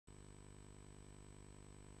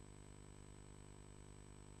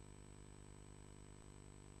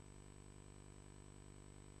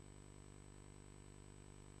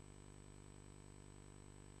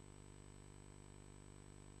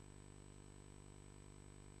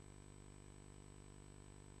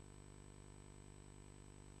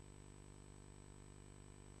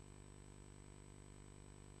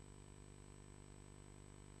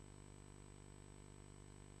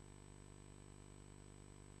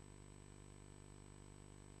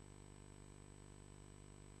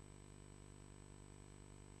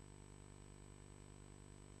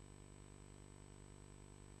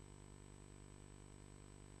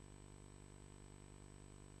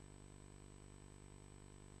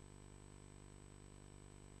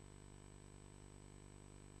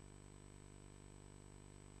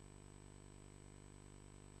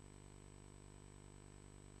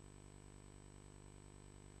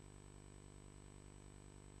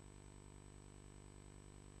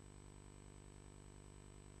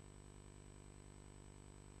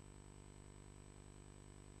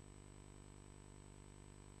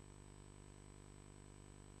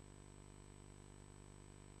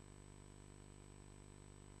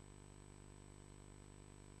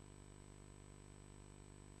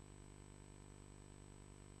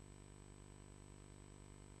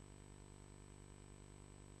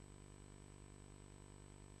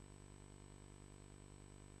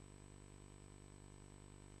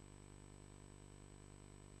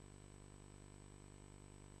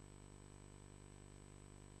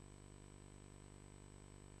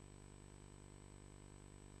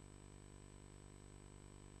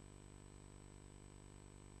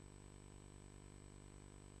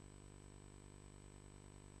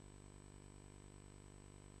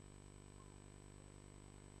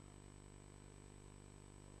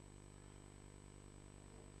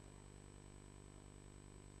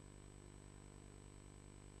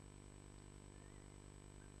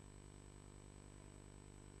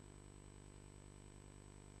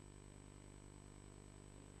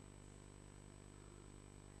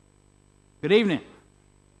Good evening.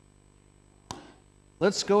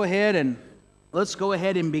 Let's go ahead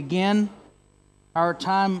and begin our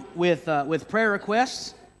time with prayer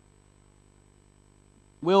requests.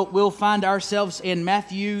 We'll find ourselves in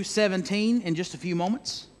Matthew 17 in just a few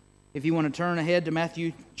moments. If you want to turn ahead to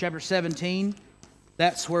Matthew chapter 17,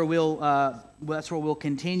 that's where we'll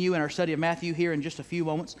continue in our study of Matthew here in just a few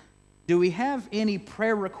moments. Do we have any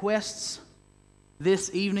prayer requests this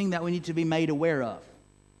evening that we need to be made aware of?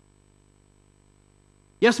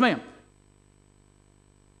 Yes, ma'am.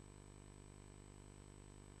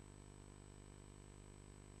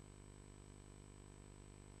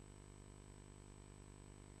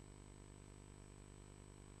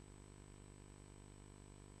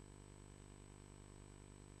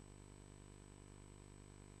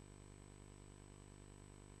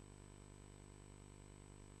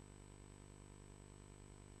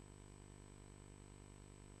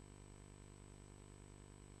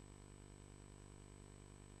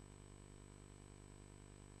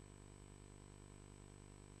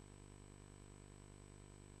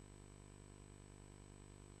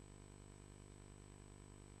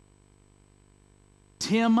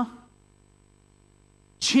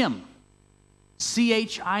 Chim,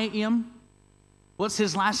 C-H-I-M. What's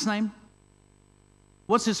his last name?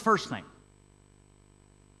 What's his first name?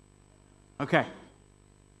 Okay.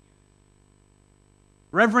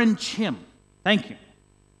 Reverend Chim. Thank you.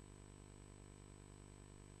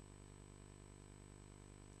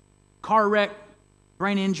 Car wreck,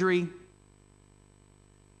 brain injury.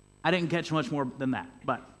 I didn't catch much more than that,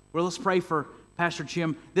 but let's pray for Pastor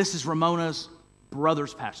Chim. This is Ramona's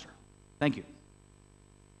brother's pastor. Thank you.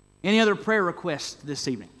 Any other prayer requests this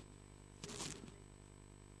evening?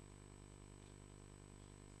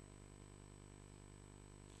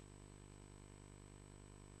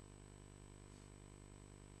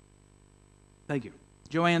 Thank you.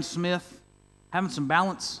 Joanne Smith, having some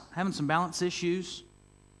balance issues.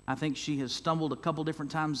 I think she has stumbled a couple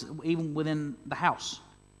different times, even within the house.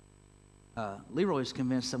 Leroy's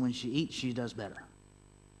convinced that when she eats, she does better.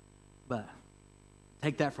 But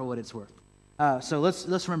take that for what it's worth. So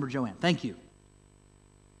let's remember Joanne. Thank you.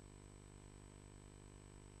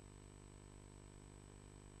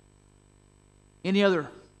 Any other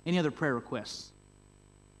prayer requests?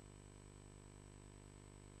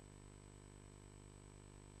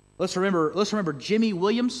 Let's remember Jimmy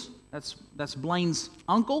Williams. That's Blaine's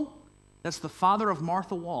uncle. That's the father of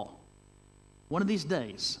Martha Wall. One of these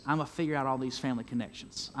days, I'm going to figure out all these family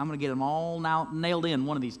connections. I'm going to get them all now nailed in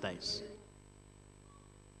one of these days.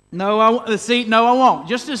 No, I won't.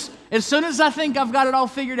 Just as soon as I think I've got it all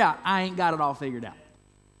figured out, I ain't got it all figured out.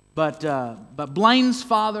 But Blaine's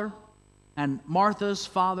father and Martha's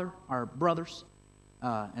father are brothers,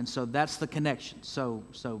 and so that's the connection. So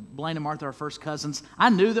Blaine and Martha are first cousins. I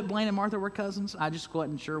knew that Blaine and Martha were cousins. I just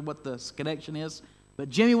wasn't sure what the connection is. But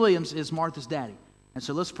Jimmy Williams is Martha's daddy, and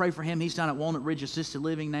so let's pray for him. He's down at Walnut Ridge Assisted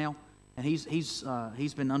Living now, and he's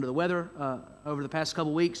been under the weather over the past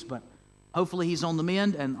couple weeks, but hopefully he's on the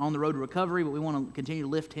mend and on the road to recovery, but we want to continue to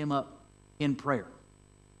lift him up in prayer.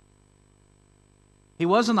 He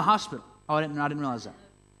was in the hospital. Oh, I didn't realize that.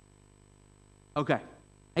 Okay.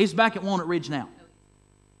 He's back at Walnut Ridge now.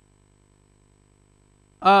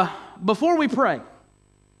 Before we pray,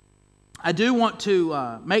 I do want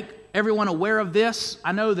to make everyone aware of this.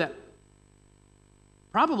 I know that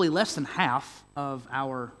probably less than half of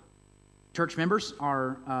our church members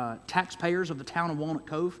are taxpayers of the town of Walnut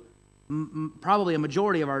Cove. Probably a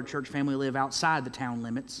majority of our church family live outside the town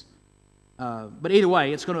limits. But either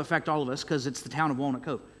way, it's going to affect all of us because it's the town of Walnut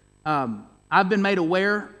Cove. I've been made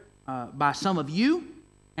aware by some of you,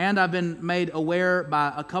 and I've been made aware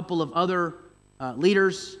by a couple of other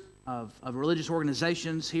leaders of religious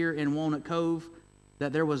organizations here in Walnut Cove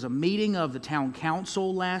that there was a meeting of the town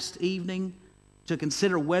council last evening to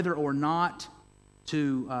consider whether or not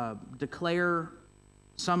to declare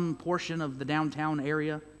some portion of the downtown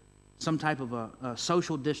area some type of a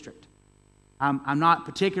social district. I'm not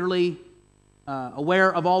particularly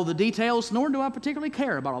aware of all the details, nor do I particularly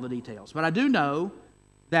care about all the details. But I do know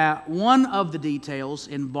that one of the details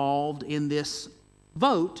involved in this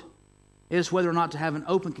vote is whether or not to have an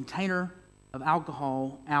open container of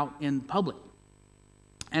alcohol out in public.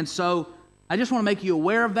 And so I just want to make you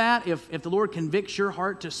aware of that. If the Lord convicts your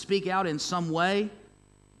heart to speak out in some way,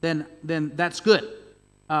 then that's good.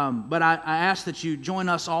 But I ask that you join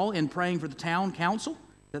us all in praying for the town council,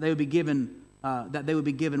 that they would be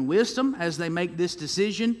given wisdom as they make this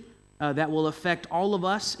decision that will affect all of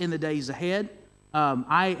us in the days ahead.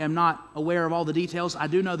 I am not aware of all the details. I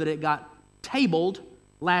do know that it got tabled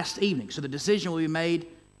last evening, so the decision will be made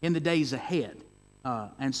in the days ahead.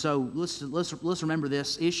 And so let's remember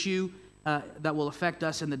this issue that will affect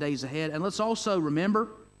us in the days ahead. And let's also remember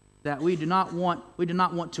that we do not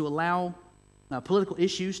want to allow political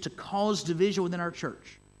issues to cause division within our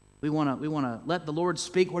church. We want to let the Lord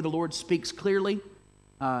speak where the Lord speaks clearly,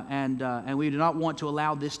 and we do not want to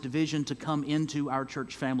allow this division to come into our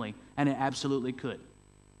church family, and it absolutely could.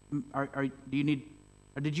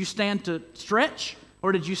 Did you stand to stretch,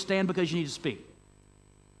 or did you stand because you need to speak?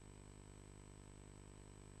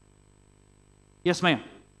 Yes, ma'am.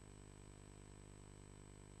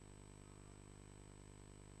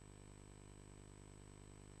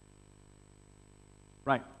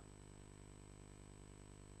 Right.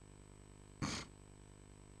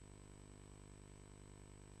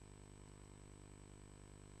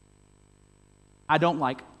 I don't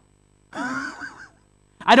like.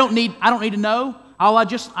 I don't need to know. I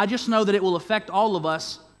just know that it will affect all of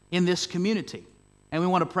us in this community, and we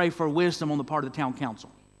want to pray for wisdom on the part of the town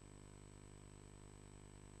council.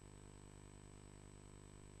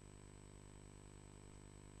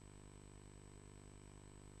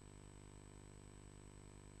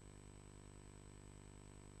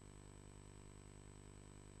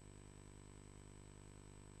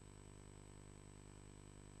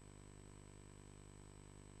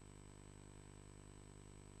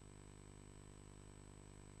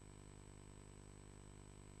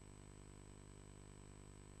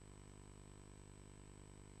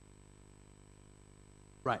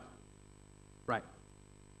 Right. Right.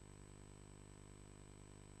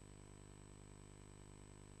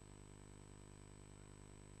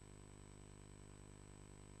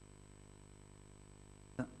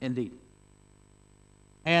 Indeed.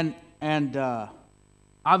 And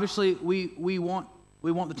obviously we want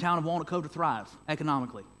the town of Walnut Cove to thrive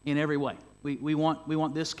economically in every way. We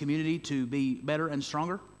want this community to be better and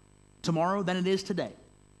stronger tomorrow than it is today.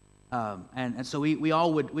 And so we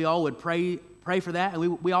all would pray for that,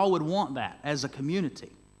 and we all would want that as a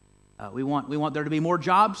community. We want there to be more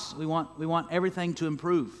jobs. We want everything to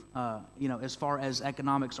improve, as far as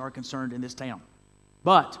economics are concerned in this town.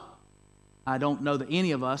 But I don't know that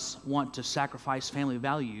any of us want to sacrifice family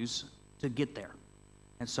values to get there.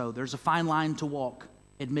 And so there's a fine line to walk,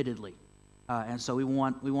 admittedly. And so we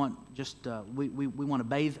want to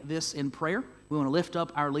bathe this in prayer. We want to lift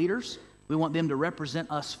up our leaders. We want them to represent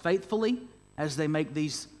us faithfully as they make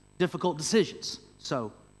these difficult decisions.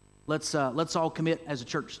 So let's all commit as a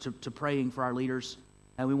church to praying for our leaders,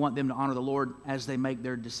 and we want them to honor the Lord as they make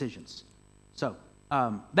their decisions. So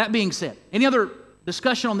that being said, any other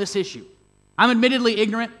discussion on this issue? I'm admittedly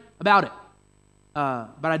ignorant about it,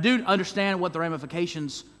 but I do understand what the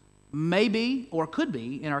ramifications may be or could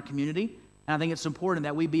be in our community, and I think it's important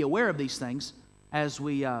that we be aware of these things as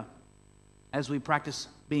we practice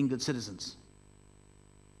being good citizens.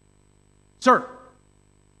 Sir.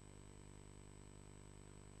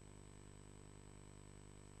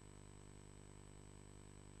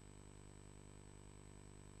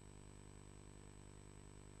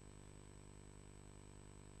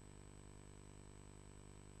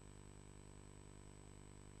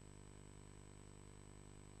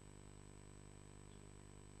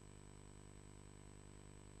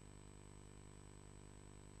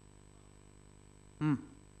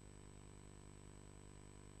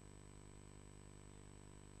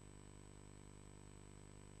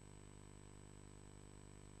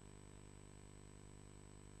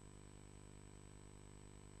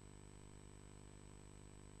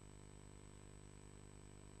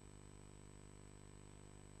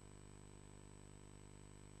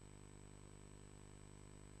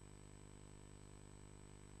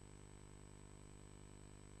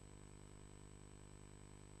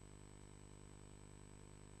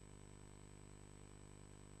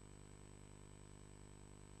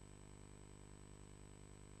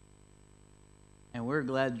 And we're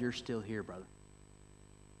glad you're still here, brother.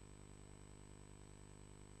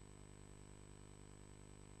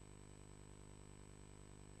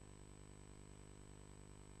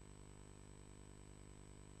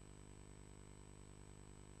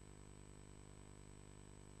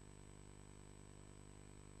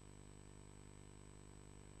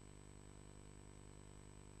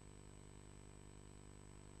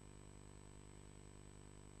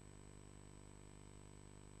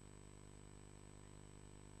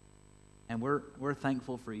 And we're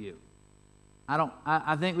thankful for you.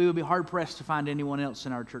 I think we would be hard pressed to find anyone else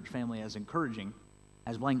in our church family as encouraging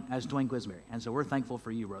as Dwayne Quisberry. And so we're thankful for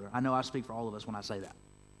you, brother. I know I speak for all of us when I say that.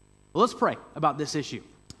 Well, let's pray about this issue.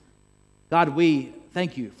 God, we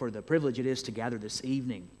thank you for the privilege it is to gather this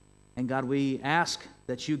evening. And God, we ask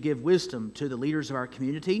that you give wisdom to the leaders of our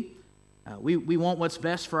community We want what's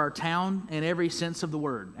best for our town in every sense of the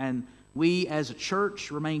word. And we as a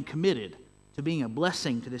church remain committed to being a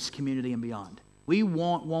blessing to this community and beyond. We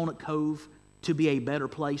want Walnut Cove to be a better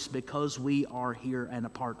place because we are here and a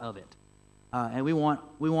part of it. And we want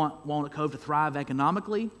Walnut Cove to thrive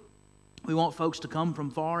economically. We want folks to come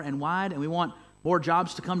from far and wide, and we want more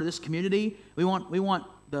jobs to come to this community. We want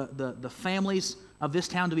the families of this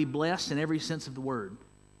town to be blessed in every sense of the word.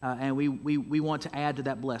 And we want to add to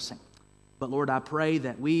that blessing. But Lord, I pray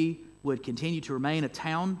that we would continue to remain a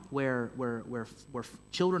town where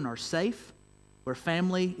children are safe, where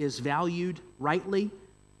family is valued rightly,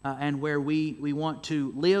 and where we want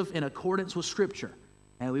to live in accordance with Scripture.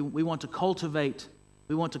 And we want to cultivate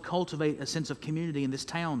a sense of community in this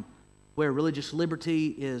town where religious liberty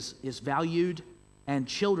is valued and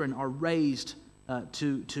children are raised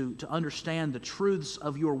to understand the truths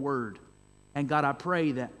of your word. And God, I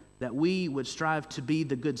pray that we would strive to be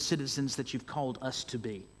the good citizens that you've called us to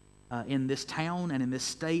be in this town and in this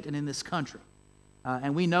state and in this country.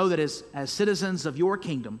 And we know that as citizens of your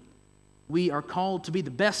kingdom, we are called to be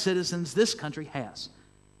the best citizens this country has.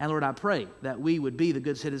 And Lord, I pray that we would be the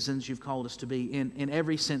good citizens you've called us to be in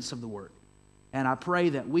every sense of the word. And I pray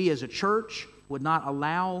that we as a church would not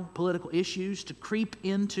allow political issues to creep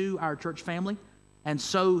into our church family and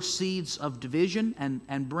sow seeds of division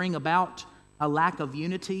and bring about a lack of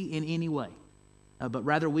unity in any way. But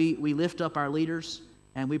rather we lift up our leaders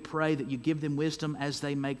and we pray that you give them wisdom as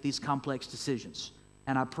they make these complex decisions.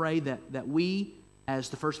 And I pray that we as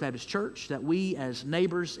the First Baptist Church, that we as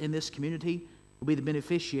neighbors in this community will be the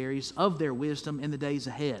beneficiaries of their wisdom in the days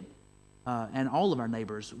ahead. And all of our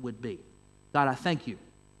neighbors would be. God, I thank you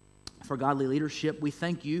for godly leadership. We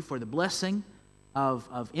thank you for the blessing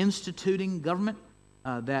of instituting government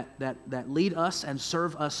that lead us and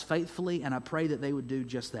serve us faithfully, and I pray that they would do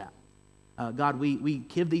just that. God, we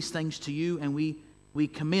give these things to you, and we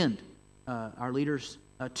commend our leaders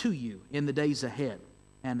to you in the days ahead.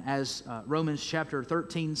 And as Romans chapter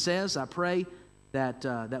 13 says, I pray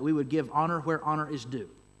that we would give honor where honor is due.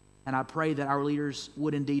 And I pray that our leaders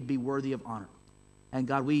would indeed be worthy of honor. And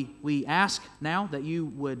God, we ask now that you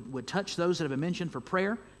would touch those that have been mentioned for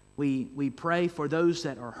prayer. We pray for those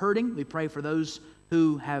that are hurting. We pray for those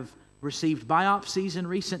who have received biopsies in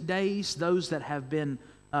recent days, those that have been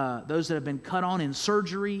cut on in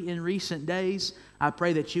surgery in recent days. I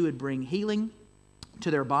pray that you would bring healing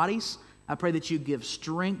to their bodies. I pray that you give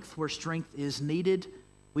strength where strength is needed.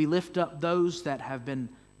 We lift up those that have been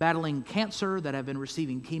battling cancer, that have been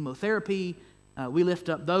receiving chemotherapy. We lift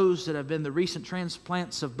up those that have been the recent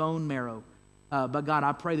transplants of bone marrow. But God,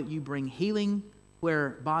 I pray that you bring healing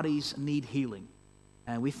where bodies need healing.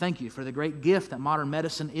 And we thank you for the great gift that modern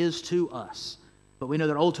medicine is to us. But we know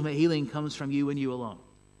that ultimate healing comes from you and you alone.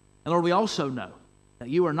 And Lord, we also know that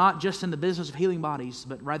you are not just in the business of healing bodies,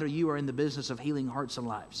 but rather you are in the business of healing hearts and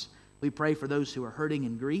lives. We pray for those who are hurting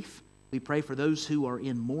in grief. We pray for those who are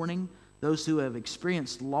in mourning, those who have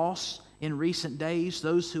experienced loss in recent days,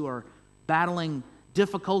 those who are battling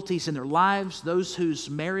difficulties in their lives, those whose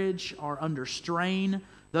marriage are under strain,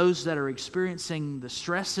 those that are experiencing the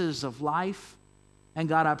stresses of life. And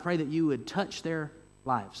God, I pray that you would touch their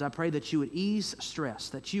lives. I pray that you would ease stress,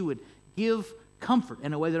 that you would give comfort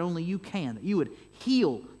in a way that only you can, that you would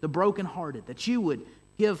heal the brokenhearted, that you would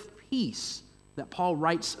give peace that Paul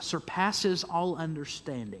writes surpasses all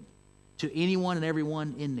understanding to anyone and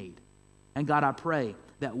everyone in need. And God, I pray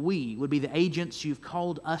that we would be the agents you've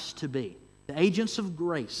called us to be, the agents of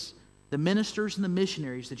grace, the ministers and the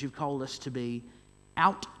missionaries that you've called us to be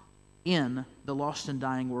out in the lost and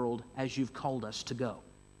dying world as you've called us to go.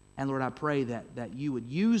 And Lord, I pray that you would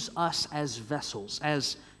use us as vessels,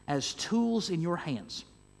 as tools in your hands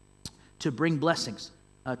to bring blessings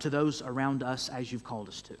to those around us as you've called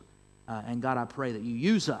us to. And God, I pray that you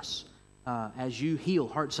use us as you heal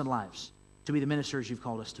hearts and lives to be the ministers you've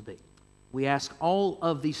called us to be. We ask all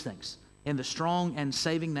of these things in the strong and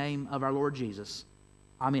saving name of our Lord Jesus.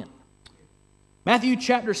 Amen. Matthew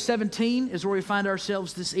chapter 17 is where we find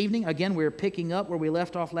ourselves this evening. Again, we're picking up where we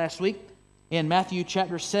left off last week in Matthew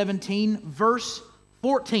chapter 17, verse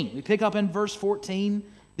 14. We pick up in verse 14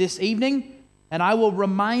 this evening, and I will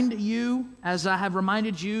remind you, as I have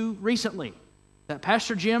reminded you recently, that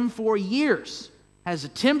Pastor Jim for years has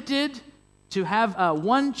attempted to have a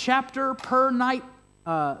one chapter per night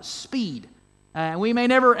speed. And we may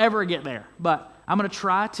never, ever get there, but I'm going to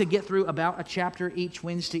try to get through about a chapter each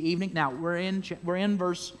Wednesday evening. Now, we're in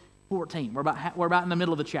verse 14. We're about in the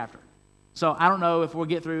middle of the chapter. So I don't know if we'll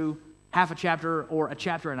get through half a chapter or a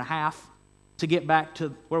chapter and a half to get back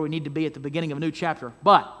to where we need to be at the beginning of a new chapter.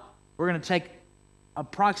 But we're going to take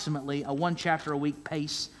approximately a one chapter a week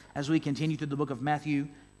pace as we continue through the book of Matthew.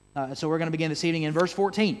 So we're going to begin this evening in verse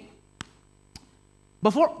 14.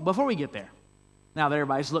 Before we get there, now that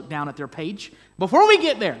everybody's looked down at their page, before we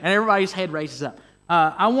get there, and everybody's head raises up,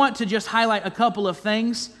 I want to just highlight a couple of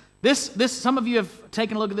things. Some of you have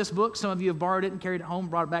taken a look at this book. Some of you have borrowed it and carried it home,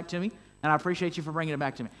 brought it back to me, and I appreciate you for bringing it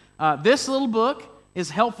back to me. This little book is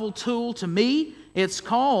a helpful tool to me. It's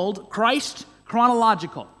called Christ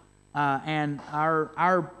Chronological, and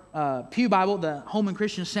our Pew Bible, the Holman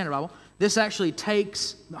Christian Standard Bible, this actually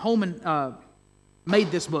takes, Holman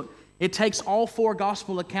made this book. It takes all 4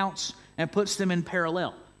 gospel accounts and puts them in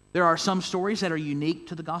parallel. There are some stories that are unique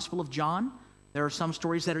to the Gospel of John. There are some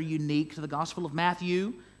stories that are unique to the Gospel of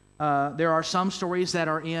Matthew. There are some stories that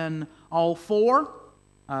are in all 4.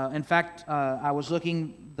 In fact, I was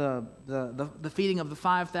looking, the feeding of the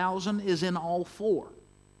 5,000 is in all 4.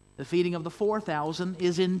 The feeding of the 4,000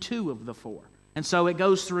 is in 2 of the 4. And so it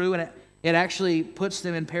goes through and it actually puts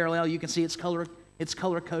them in parallel. You can see it's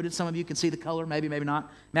color-coded. Some of you can see the color, maybe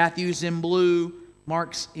not. Matthew's in blue,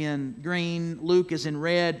 Mark's in green, Luke is in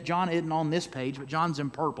red. John isn't on this page, but John's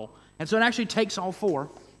in purple. And so it actually takes all 4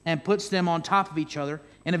 and puts them on top of each other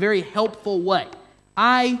in a very helpful way.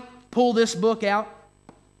 I pull this book out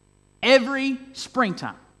every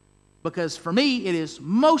springtime because for me it is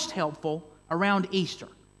most helpful around Easter.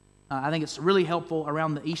 I think it's really helpful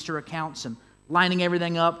around the Easter accounts and lining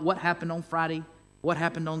everything up, what happened on Friday, what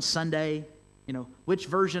happened on Sunday, which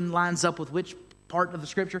version lines up with which part of the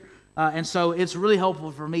Scripture. And so it's really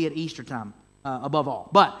helpful for me at Easter time above all.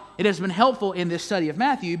 But it has been helpful in this study of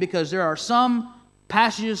Matthew because there are some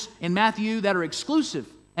passages in Matthew that are exclusive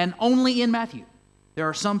and only in Matthew. There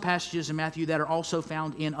are some passages in Matthew that are also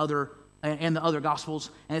found in the other Gospels,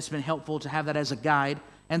 and it's been helpful to have that as a guide.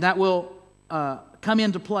 And that will come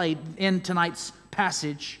into play in tonight's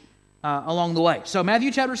passage along the way. So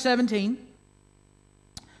Matthew chapter 17,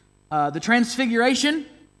 the Transfiguration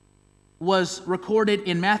was recorded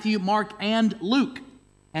in Matthew, Mark, and Luke.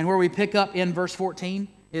 And where we pick up in verse 14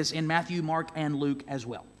 is in Matthew, Mark, and Luke as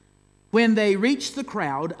well. When they reached the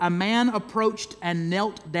crowd, a man approached and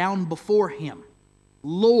knelt down before him.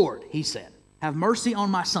 "Lord," he said, "have mercy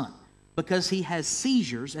on my son, because he has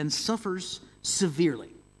seizures and suffers severely.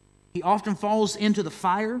 He often falls into the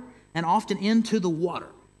fire and often into the water.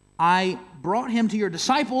 I brought him to your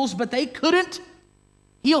disciples, but they couldn't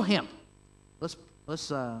heal him." Let's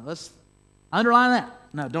underline that.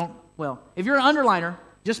 No, don't. Well, if you're an underliner,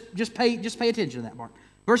 just pay attention to that part.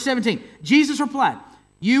 Verse 17. Jesus replied,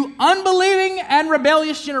 "You unbelieving and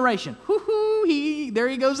rebellious generation." There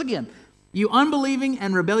he goes again. "You unbelieving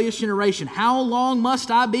and rebellious generation, how long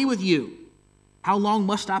must I be with you? How long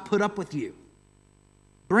must I put up with you?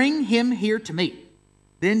 Bring him here to me."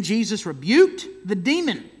 Then Jesus rebuked the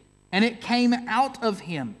demon, and it came out of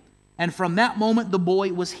him. And from that moment the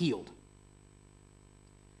boy was healed.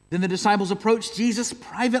 Then the disciples approached Jesus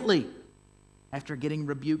privately. After getting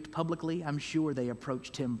rebuked publicly, I'm sure they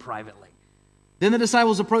approached him privately. Then the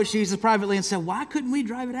disciples approached Jesus privately and said, "Why couldn't we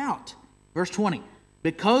drive it out?" Verse 20.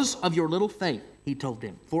 "Because of your little faith," he told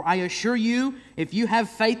them. "For I assure you, if you have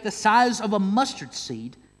faith the size of a mustard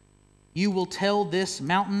seed, you will tell this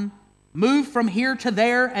mountain, 'Move from here to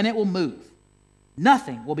there,' and it will move.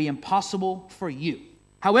 Nothing will be impossible for you.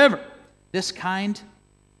 However, this kind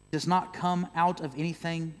does not come out of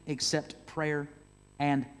anything except prayer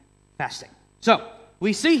and fasting." So,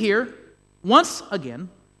 we see here, once again,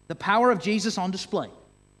 the power of Jesus on display.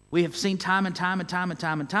 We have seen time and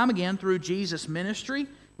time again through Jesus' ministry.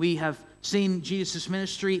 We have seen Jesus'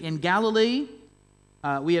 ministry in Galilee.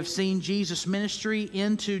 We have seen Jesus' ministry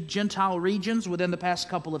into Gentile regions within the past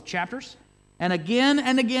couple of chapters. And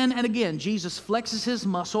again, Jesus flexes his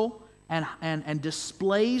muscle and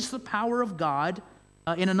displays the power of God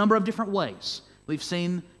in a number of different ways. We've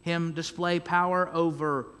seen him display power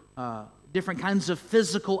over different kinds of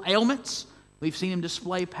physical ailments. We've seen him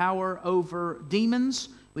display power over demons.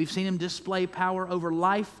 We've seen him display power over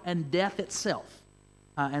life and death itself.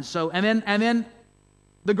 And then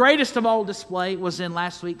the greatest of all display was in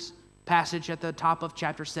last week's passage at the top of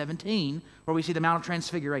chapter 17, where we see the Mount of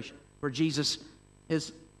Transfiguration, where Jesus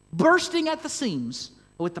is bursting at the seams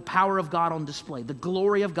with the power of God on display, the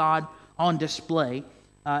glory of God on display.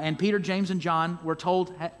 And Peter, James, and John were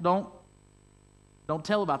told, don't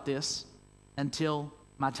tell about this until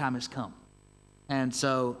my time has come. And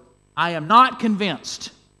so I am not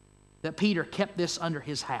convinced that Peter kept this under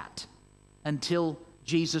his hat until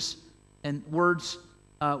Jesus and words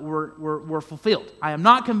were fulfilled. I am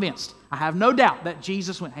not convinced. I have no doubt that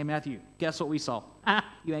Jesus went, "Hey, Matthew, guess what we saw?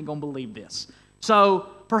 You ain't going to believe this." So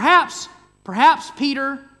perhaps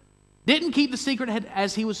Peter didn't keep the secret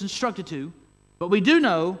as he was instructed to, But we do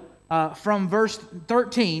know from verse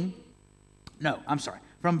 13,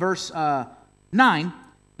 from verse 9,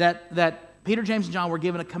 that Peter, James, and John were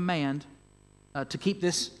given a command to keep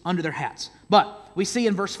this under their hats. But we see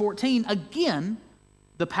in verse 14, again,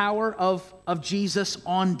 the power of Jesus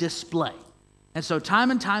on display. And so time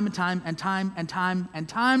and time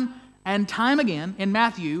again in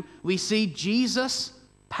Matthew, we see Jesus'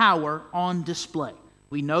 power on display.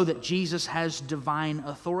 We know that Jesus has divine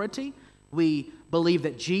authority. We believe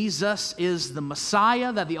that Jesus is the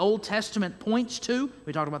Messiah that the Old Testament points to.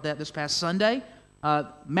 We talked about that this past Sunday.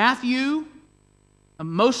 Matthew,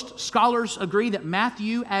 most scholars agree that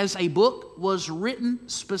Matthew as a book was written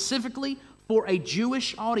specifically for a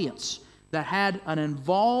Jewish audience that had an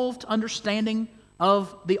involved understanding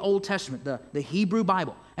of the Old Testament, the Hebrew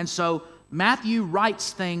Bible. And so Matthew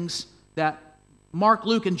writes things that Mark,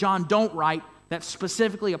 Luke, and John don't write that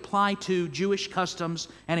specifically apply to Jewish customs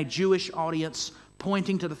and a Jewish audience,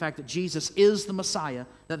 pointing to the fact that Jesus is the Messiah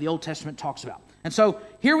that the Old Testament talks about. And so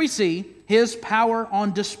here we see his power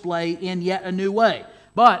on display in yet a new way.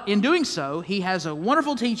 But in doing so, he has a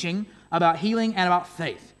wonderful teaching about healing and about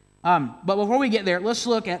faith. But before we get there, let's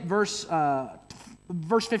look at verse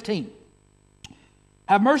 15.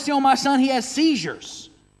 Have mercy on my son, he has seizures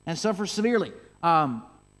and suffers severely.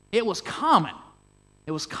 It was common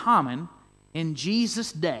in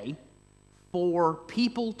Jesus' day for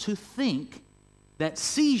people to think that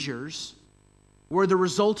seizures were the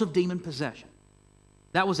result of demon possession.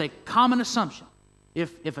 That was a common assumption.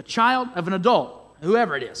 If a child, of an adult,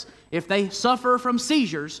 whoever it is, if they suffer from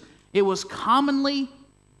seizures, it was commonly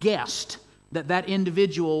guessed that that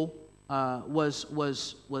individual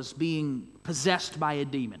was being possessed by a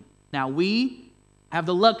demon. Now, we have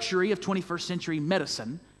the luxury of 21st century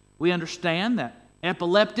medicine. We understand that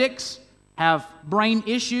epileptics have brain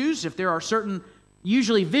issues. If there are certain,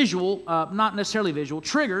 usually visual, not necessarily visual,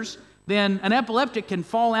 triggers, then an epileptic can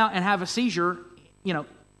fall out and have a seizure,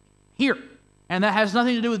 here. And that has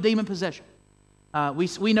nothing to do with demon possession.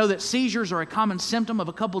 We know that seizures are a common symptom of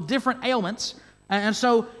a couple different ailments. And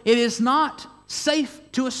so it is not safe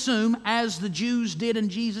to assume, as the Jews did in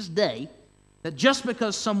Jesus' day, that just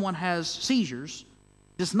because someone has seizures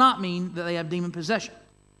does not mean that they have demon possession.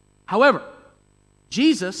 However,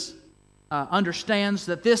 Jesus understands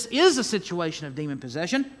that this is a situation of demon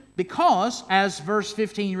possession because, as verse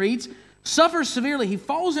 15 reads, suffers severely. He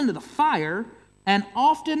falls into the fire and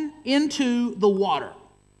often into the water.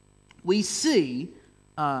 We see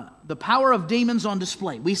the power of demons on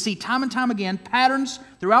display. We see time and time again patterns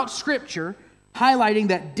throughout Scripture highlighting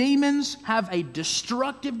that demons have a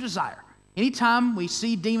destructive desire. Anytime we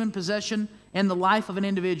see demon possession in the life of an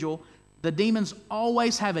individual, the demons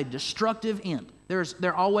always have a destructive end.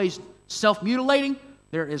 They're always self-mutilating.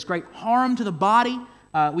 There is great harm to the body.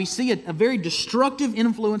 We see a very destructive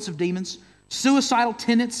influence of demons, suicidal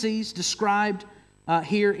tendencies described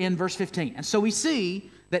here in verse 15. And so we see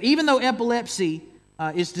that even though epilepsy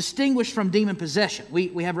is distinguished from demon possession,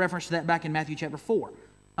 we have reference to that back in Matthew chapter 4.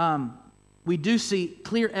 We do see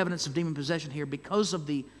clear evidence of demon possession here because of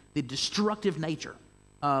the destructive nature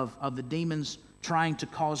of the demons trying to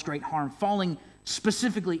cause great harm, falling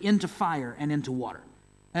specifically into fire and into water.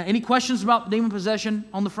 Any questions about demon possession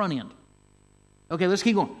on the front end? Okay, let's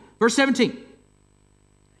keep going. Verse 17.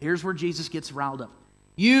 Here's where Jesus gets riled up.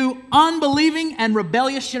 You unbelieving and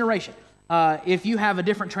rebellious generation. If you have a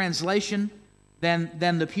different translation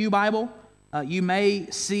than the Pew Bible, you may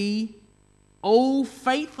see, O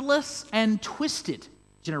faithless and twisted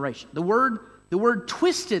generation. The word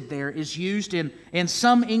twisted there is used in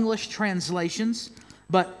some English translations,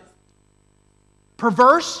 but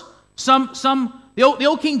perverse, the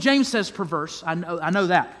old King James says perverse, I know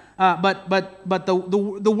that. But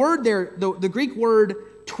the word there, the Greek word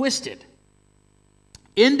twisted,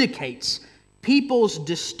 indicates people's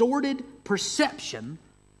distorted perception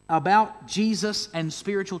about Jesus and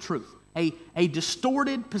spiritual truth. A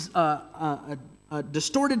distorted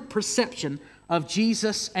perception of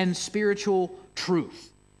Jesus and spiritual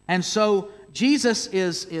truth. And so Jesus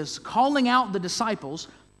is calling out the disciples.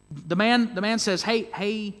 The man says,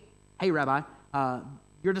 Hey, Rabbi,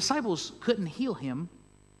 your disciples couldn't heal him.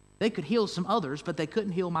 They could heal some others, but they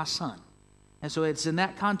couldn't heal my son. And so it's in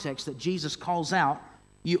that context that Jesus calls out,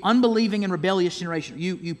 you unbelieving and rebellious generation,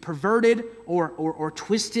 you perverted or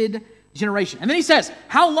twisted generation. And then he says,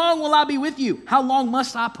 how long will I be with you? How long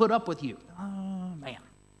must I put up with you? Oh, man.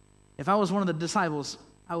 If I was one of the disciples,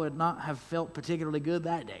 I would not have felt particularly good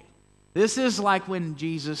that day. This is like when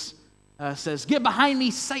Jesus says, get behind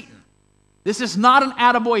me, Satan. This is not an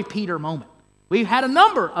attaboy Peter moment. We've had a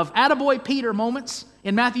number of attaboy Peter moments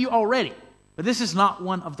in Matthew already. But this is not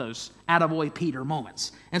one of those attaboy Peter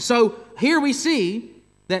moments. And so here we see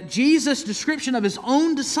that Jesus' description of his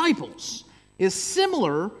own disciples is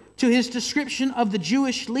similar to his description of the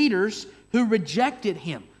Jewish leaders who rejected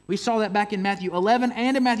him. We saw that back in Matthew 11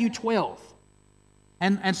 and in Matthew 12.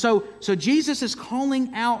 And so Jesus is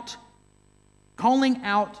calling out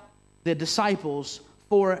the disciples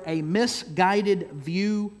for a misguided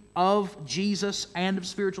view of Jesus and of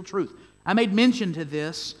spiritual truth. I made mention to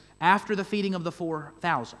this after the feeding of the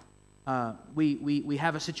 4,000. We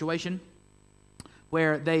have a situation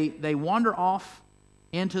where they wander off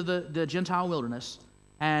into the Gentile wilderness,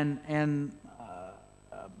 and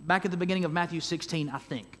back at the beginning of Matthew 16, I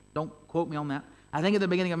think. Don't quote me on that. I think at the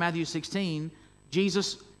beginning of Matthew 16,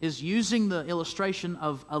 Jesus is using the illustration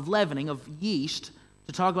of leavening, of yeast,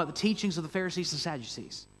 to talk about the teachings of the Pharisees and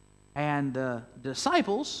Sadducees. And the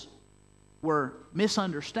disciples were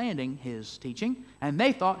misunderstanding his teaching, and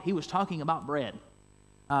they thought he was talking about bread.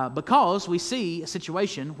 Because we see a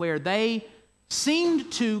situation where they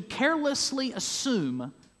seemed to carelessly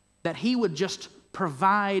assume that he would just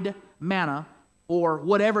provide manna or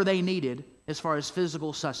whatever they needed as far as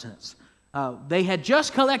physical sustenance. They had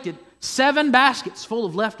just collected 7 baskets full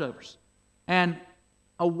of leftovers. And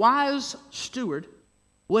a wise steward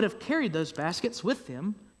would have carried those baskets with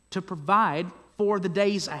them to provide for the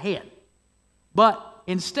days ahead. But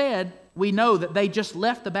instead, we know that they just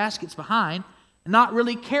left the baskets behind, not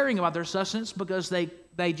really caring about their sustenance because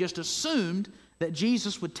they just assumed that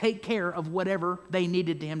Jesus would take care of whatever they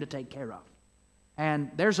needed him to take care of. And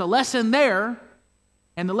there's a lesson there,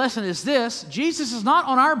 and the lesson is this: Jesus is not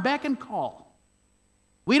on our beck and call.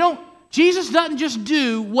 Jesus doesn't just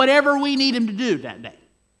do whatever we need him to do that day.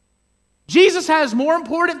 Jesus has more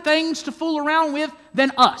important things to fool around with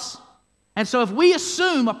than us. And so if we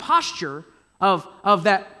assume a posture of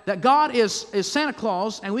that God is Santa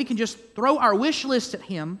Claus, and we can just throw our wish list at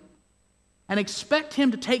him and expect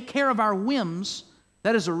him to take care of our whims,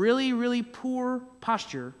 that is a really, really poor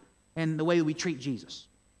posture in the way we treat Jesus.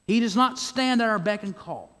 He does not stand at our beck and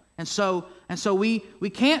call. And so we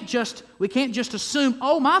can't just assume,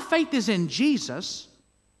 oh, my faith is in Jesus,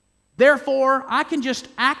 therefore I can just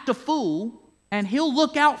act a fool and he'll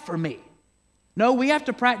look out for me. No, we have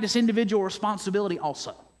to practice individual responsibility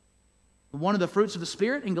also. One of the fruits of the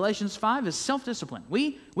Spirit in Galatians 5 is self-discipline.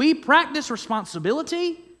 We practice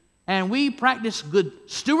responsibility, and we practice good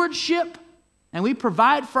stewardship, and we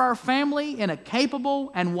provide for our family in a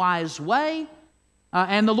capable and wise way.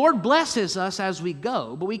 And the Lord blesses us as we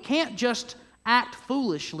go, but we can't just act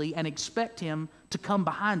foolishly and expect him to come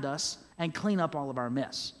behind us and clean up all of our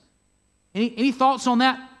mess. Any thoughts on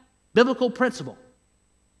that biblical principle?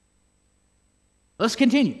 Let's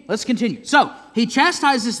continue. So, he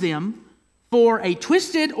chastises them for a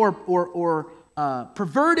twisted or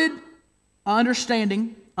perverted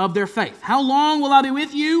understanding of their faith. How long will I be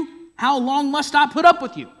with you? How long must I put up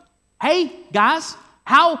with you? Hey, guys,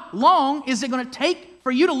 how long is it going to take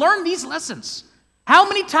for you to learn these lessons? How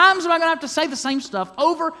many times am I going to have to say the same stuff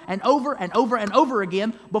over and over and over and over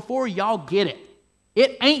again before y'all get it?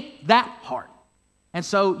 It ain't that hard. And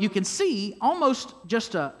so you can see almost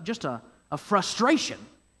just a frustration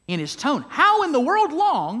in his tone. How in the world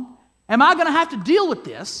long am I going to have to deal with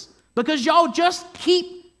this because y'all just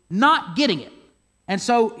keep not getting it? And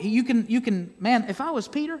so you can, man, if I was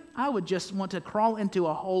Peter, I would just want to crawl into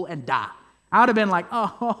a hole and die. I would have been like,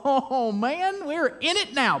 oh man, we're in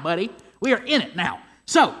it now, buddy. We are in it now.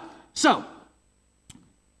 So,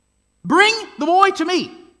 bring the boy to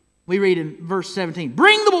me. We read in verse 17,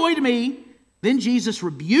 bring the boy to me. Then Jesus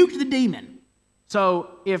rebuked the demon.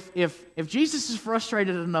 So if Jesus is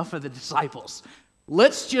frustrated enough of the disciples,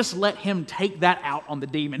 let's just let him take that out on the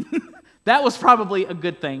demon. That was probably a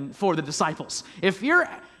good thing for the disciples. If you're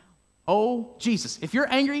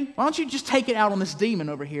angry, why don't you just take it out on this demon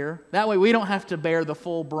over here? That way we don't have to bear the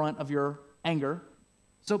full brunt of your anger.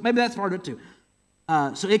 So maybe that's part of it too.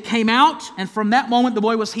 So it came out, and from that moment the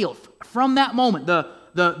boy was healed. From that moment,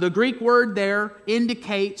 the Greek word there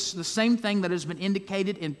indicates the same thing that has been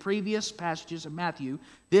indicated in previous passages of Matthew.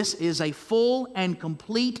 This is a full and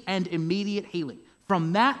complete and immediate healing.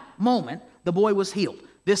 From that moment, the boy was healed.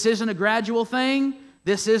 This isn't a gradual thing.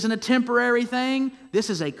 This isn't a temporary thing.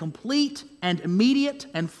 This is a complete and immediate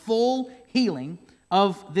and full healing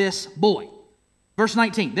of this boy. Verse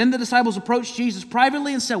 19, then the disciples approached Jesus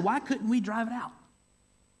privately and said, why couldn't we drive it out?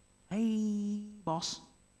 Hey, boss,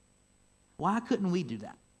 why couldn't we do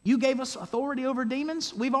that? You gave us authority over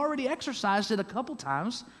demons. We've already exercised it a couple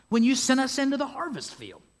times when you sent us into the harvest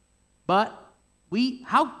field. But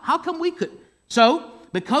how come we couldn't? So,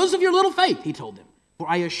 because of your little faith, he told them, For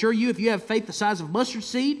I assure you, if you have faith the size of a mustard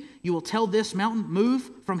seed, you will tell this mountain, move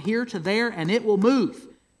from here to there, and it will move.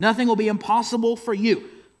 Nothing will be impossible for you.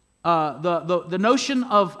 The notion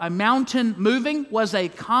of a mountain moving was a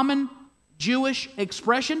common Jewish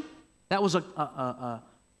expression. That was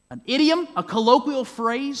an idiom, a colloquial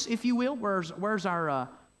phrase, if you will. Where's our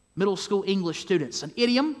middle school English students? An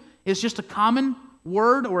idiom is just a common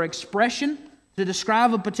word or expression to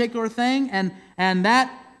describe a particular thing, and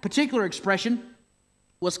that particular expression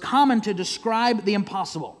was common to describe the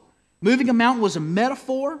impossible. Moving a mountain was a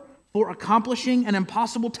metaphor for accomplishing an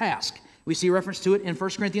impossible task. We see reference to it in 1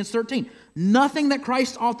 Corinthians 13. Nothing that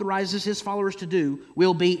Christ authorizes his followers to do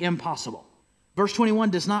will be impossible. Verse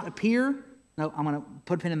 21 does not appear. No, I'm going to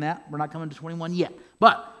put a pin in that. We're not coming to 21 yet.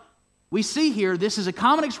 But we see here, this is a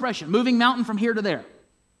common expression, moving mountain from here to there.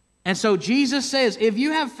 And so Jesus says, if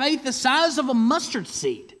you have faith the size of a mustard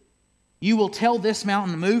seed, you will tell this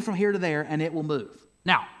mountain to move from here to there, and it will move.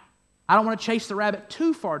 Now, I don't want to chase the rabbit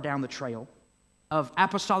too far down the trail of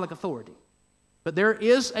apostolic authority, but there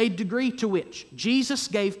is a degree to which Jesus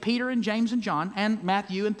gave Peter and James and John and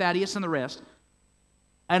Matthew and Thaddeus and the rest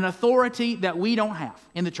an authority that we don't have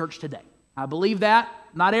in the church today. I believe that.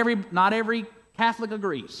 Not every Catholic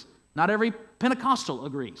agrees. Not every Pentecostal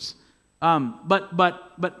agrees. But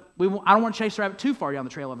I don't want to chase the rabbit too far down the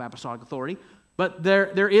trail of apostolic authority, but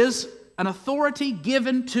there is an authority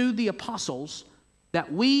given to the apostles that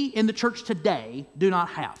we in the church today do not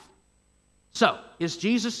have. So, is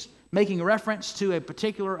Jesus making reference to a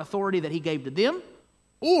particular authority that he gave to them,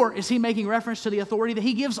 or is he making reference to the authority that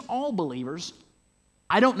he gives all believers?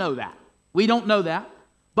 I don't know that. We don't know that.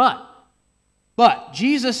 But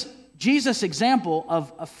Jesus' example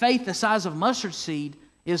of a faith the size of a mustard seed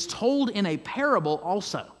is told in a parable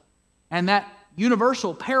also. And that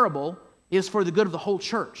universal parable is for the good of the whole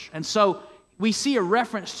church. And so we see a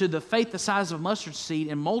reference to the faith the size of a mustard seed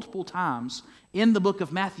in multiple times in the book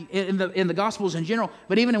of Matthew, in the Gospels in general,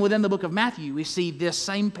 but even within the book of Matthew, we see this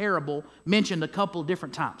same parable mentioned a couple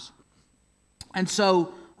different times. And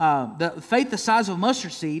so the faith the size of a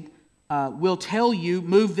mustard seed will tell you,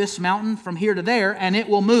 move this mountain from here to there, and it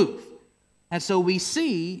will move. And so we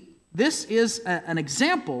see this is an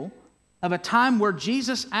example of a time where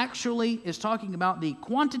Jesus actually is talking about the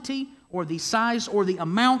quantity or the size or the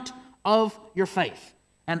amount of your faith.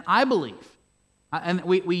 And I believe, and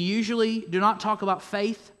we usually do not talk about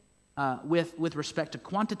faith with respect to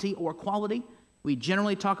quantity or quality. We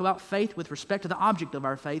generally talk about faith with respect to the object of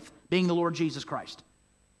our faith, being the Lord Jesus Christ.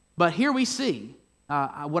 But here we see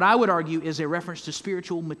what I would argue is a reference to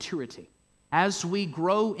spiritual maturity. As we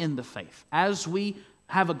grow in the faith, as we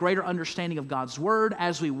have a greater understanding of God's Word,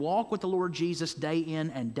 as we walk with the Lord Jesus day in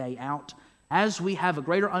and day out, as we have a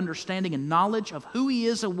greater understanding and knowledge of who He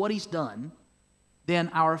is and what He's done,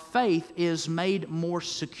 then our faith is made more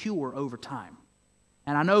secure over time.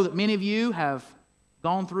 And I know that many of you have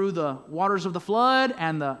gone through the waters of the flood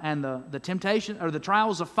and the temptation or the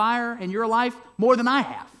trials of fire in your life more than I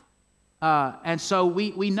have. And so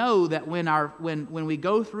we know that when we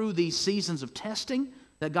go through these seasons of testing,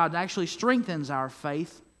 that God actually strengthens our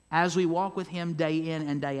faith as we walk with Him day in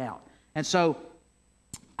and day out. And so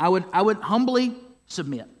I would humbly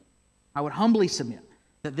submit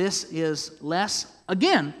that this is less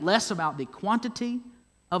about the quantity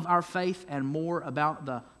of our faith and more about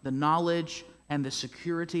the knowledge and the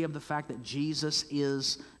security of the fact that Jesus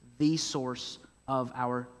is the source of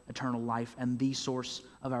our eternal life and the source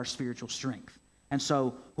of our spiritual strength. And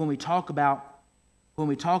so when we talk about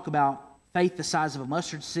faith the size of a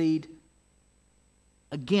mustard seed,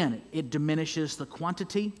 again, it diminishes the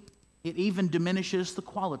quantity. It even diminishes the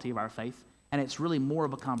quality of our faith, and it's really more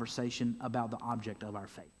of a conversation about the object of our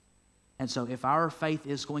faith. And so if our faith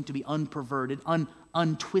is going to be unperverted,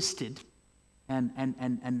 untwisted, and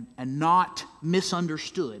not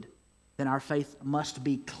misunderstood, then our faith must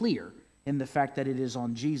be clear in the fact that it is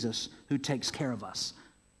on Jesus who takes care of us.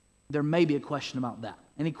 There may be a question about that.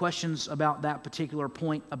 Any questions about that particular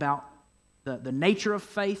point, about the nature of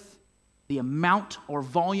faith, the amount or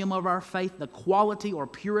volume of our faith, the quality or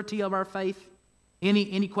purity of our faith?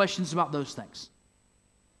 Any questions about those things?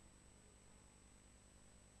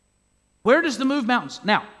 Where does the move mountains?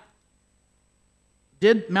 Now,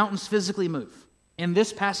 did mountains physically move? In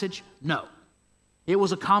this passage, no. It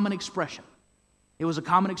was a common expression. It was a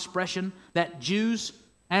common expression that Jews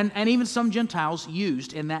and even some Gentiles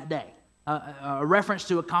used in that day. A reference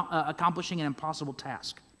to accomplishing an impossible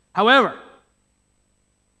task. However,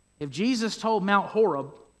 if Jesus told Mount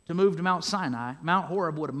Horeb to move to Mount Sinai, Mount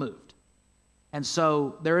Horeb would have moved. And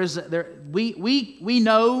so we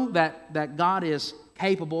know that God is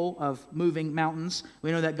capable of moving mountains.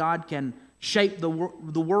 We know that God can shaped the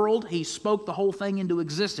world. He spoke the whole thing into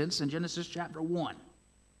existence in Genesis chapter 1.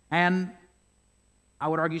 And I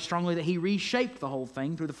would argue strongly that he reshaped the whole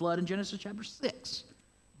thing through the flood in Genesis chapter 6.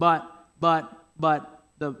 But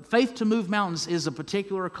the faith to move mountains is a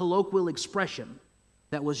particular colloquial expression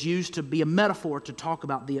that was used to be a metaphor to talk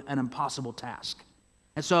about an impossible task.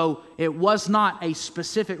 And so it was not a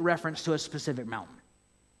specific reference to a specific mountain.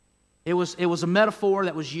 It was a metaphor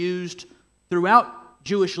that was used throughout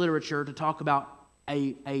Jewish literature to talk about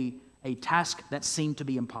a task that seemed to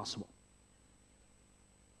be impossible.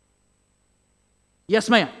 Yes,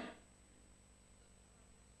 ma'am.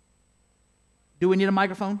 Do we need a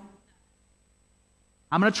microphone?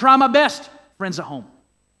 I'm going to try my best, friends at home.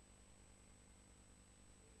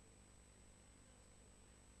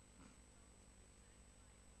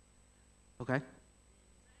 Okay.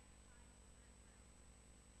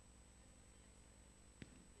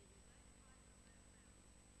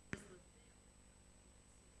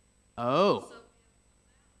 Oh.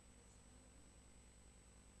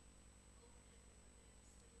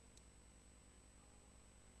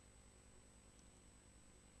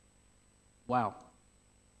 Wow.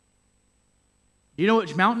 Do you know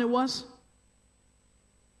which mountain it was?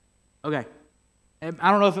 Okay.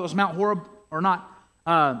 I don't know if it was Mount Horeb or not.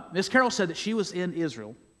 Miss Carroll said that she was in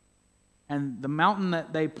Israel, and the mountain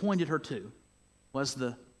that they pointed her to was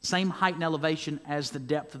the same height and elevation as the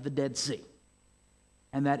depth of the Dead Sea.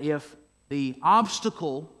 And that if the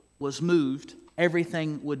obstacle was moved,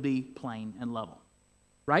 everything would be plain and level.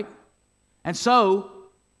 Right? And so,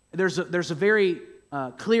 there's a very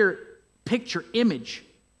clear picture image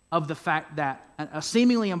of the fact that a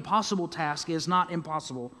seemingly impossible task is not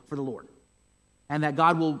impossible for the Lord. And that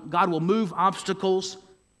God will move obstacles.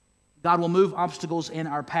 God will move obstacles in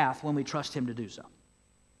our path when we trust Him to do so.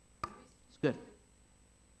 It's good.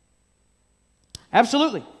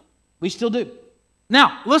 Absolutely. We still do.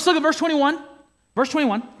 Now, let's look at verse 21. Verse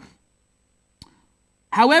 21.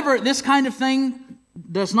 However, this kind of thing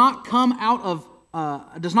does not come out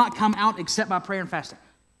except by prayer and fasting.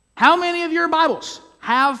 How many of your Bibles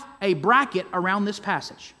have a bracket around this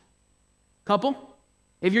passage? Couple?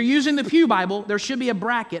 If you're using the Pew Bible, there should be a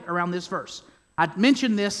bracket around this verse. I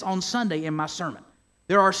mentioned this on Sunday in my sermon.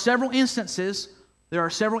 There are several instances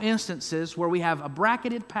where we have a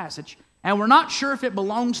bracketed passage, and we're not sure if it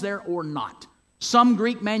belongs there or not. Some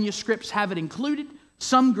Greek manuscripts have it included.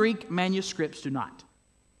 Some Greek manuscripts do not.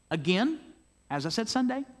 Again, as I said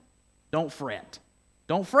Sunday, don't fret.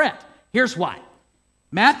 Don't fret. Here's why.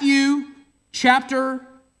 Matthew chapter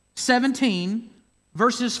 17,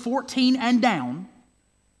 verses 14 and down,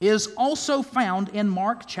 is also found in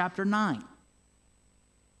Mark chapter 9.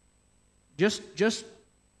 Just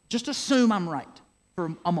assume I'm right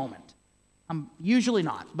for a moment. I'm usually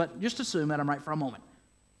not, but just assume that I'm right for a moment.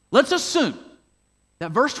 Let's assume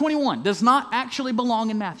that verse 21 does not actually belong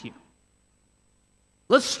in Matthew.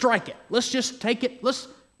 Let's strike it. Let's just take it. Let's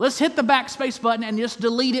hit the backspace button and just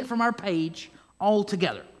delete it from our page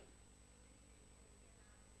altogether.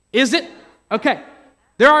 Is it? Okay.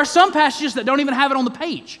 There are some passages that don't even have it on the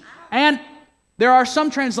page. And there are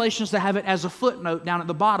some translations that have it as a footnote down at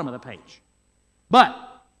the bottom of the page. But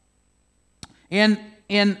in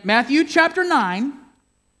Matthew chapter 9,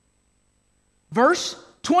 verse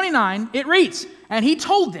 29, it reads, "And he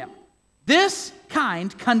told them, this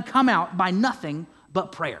kind can come out by nothing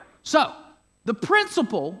but prayer." So, the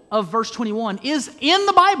principle of verse 21 is in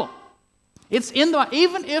the Bible. It's in the,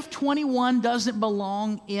 even if 21 doesn't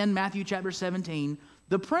belong in Matthew chapter 17,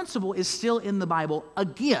 the principle is still in the Bible.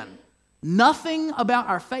 Again, nothing about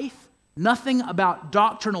our faith, nothing about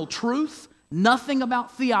doctrinal truth, nothing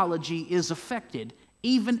about theology is affected,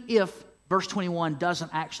 even if verse 21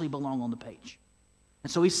 doesn't actually belong on the page.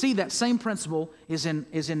 And so we see that same principle is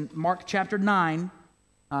in Mark chapter 9,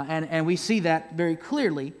 and we see that very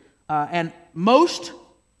clearly. And most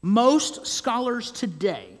scholars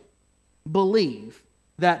today believe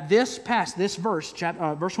that this verse,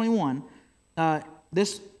 verse 21,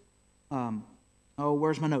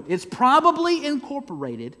 where's my note? It's probably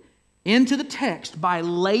incorporated into the text by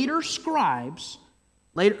later scribes.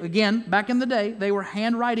 Later, again, back in the day, they were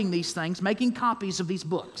handwriting these things, making copies of these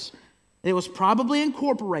books. It was probably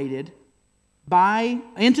incorporated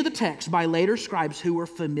into the text by later scribes who were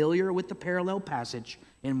familiar with the parallel passage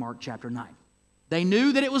in Mark chapter 9. They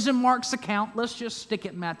knew that it was in Mark's account. Let's just stick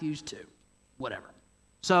it in Matthew's too. Whatever.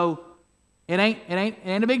 So it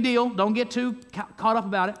ain't a big deal. Don't get too caught up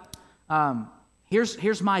about it.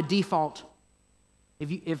 Here's my default.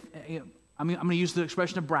 I'm going to use the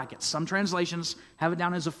expression of brackets. Some translations have it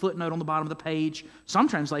down as a footnote on the bottom of the page. Some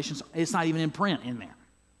translations, it's not even in print in there.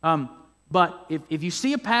 But if you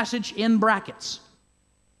see a passage in brackets,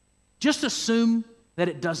 just assume that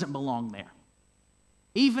it doesn't belong there.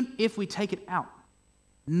 Even if we take it out,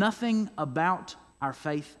 nothing about our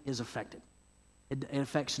faith is affected. It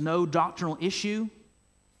affects no doctrinal issue.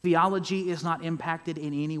 Theology is not impacted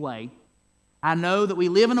in any way. I know that we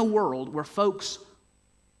live in a world where folks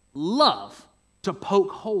love to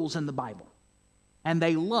poke holes in the Bible. And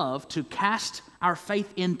they love to cast our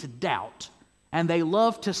faith into doubt. And they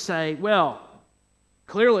love to say, well,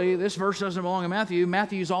 clearly this verse doesn't belong in Matthew.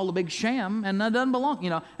 Matthew's all a big sham, and that doesn't belong,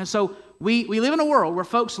 And so we live in a world where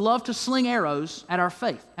folks love to sling arrows at our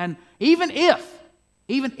faith. And even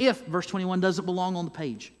if verse 21 doesn't belong on the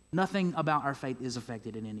page, nothing about our faith is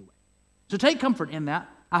affected in any way. So take comfort in that.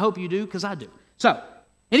 I hope you do, because I do. So,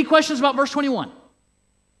 any questions about verse 21?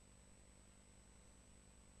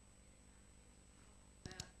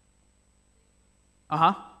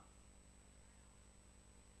 Uh-huh.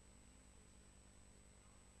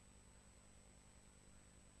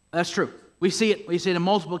 That's true. We see it in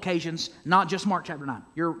multiple occasions, not just Mark chapter 9.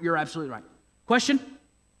 You're absolutely right. Question?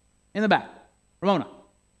 In the back. Ramona.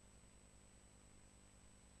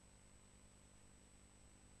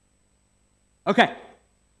 Okay.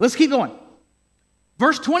 Let's keep going.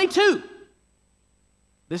 Verse 22.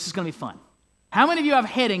 This is going to be fun. How many of you have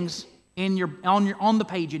headings on the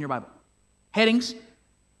page in your Bible? Headings.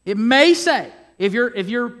 It may say, if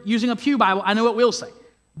you're using a Pew Bible, I know it will say,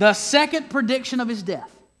 the second prediction of his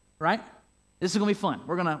death. Right? This is going to be fun.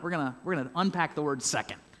 We're gonna unpack the word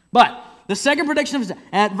second. But the second prediction of his death.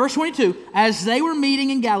 At verse 22, as they were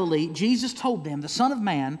meeting in Galilee, Jesus told them, the Son of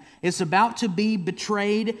Man is about to be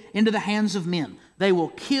betrayed into the hands of men. They will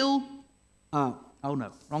kill. Oh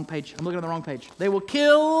no, wrong page. I'm looking at the wrong page. They will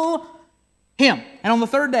kill him, and on the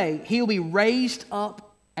third day he will be raised up.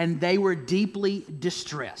 And they were deeply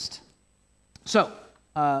distressed. So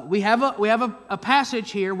we have a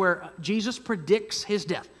passage here where Jesus predicts his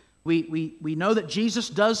death. We know that Jesus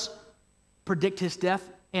does predict his death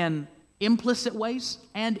in implicit ways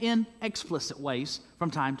and in explicit ways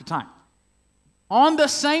from time to time. On the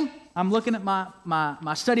same, I'm looking at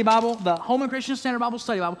my study Bible, the Holman Christian Standard Bible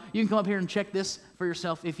Study Bible. You can come up here and check this for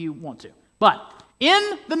yourself if you want to. But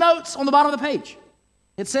in the notes on the bottom of the page,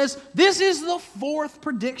 it says, this is the fourth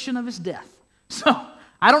prediction of his death. So,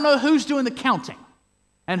 I don't know who's doing the counting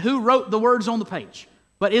and who wrote the words on the page.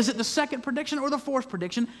 But is it the second prediction or the fourth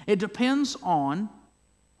prediction? It depends on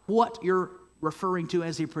what you're referring to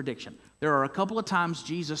as a prediction. There are a couple of times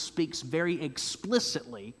Jesus speaks very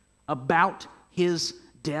explicitly about his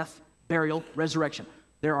death, burial, resurrection.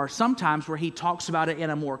 There are some times where he talks about it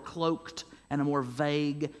in a more cloaked and a more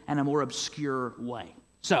vague and a more obscure way.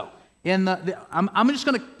 So, I'm just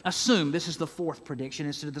going to assume this is the fourth prediction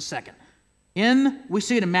instead of the second. We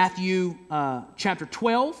see it in Matthew chapter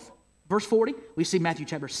 12, verse 40. We see Matthew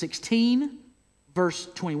chapter 16, verse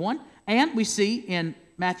 21. And we see in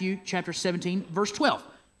Matthew chapter 17, verse 12,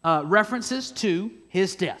 references to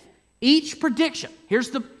his death. Each prediction, here's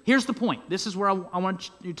the point. This is where I want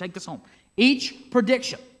you to take this home. Each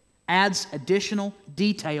prediction adds additional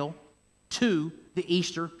detail to the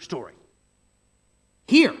Easter story.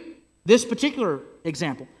 Here, this particular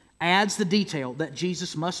example adds the detail that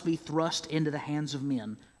Jesus must be thrust into the hands of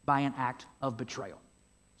men by an act of betrayal.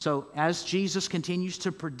 So as Jesus continues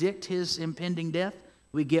to predict his impending death,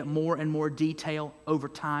 we get more and more detail over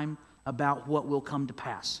time about what will come to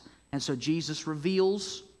pass. And so Jesus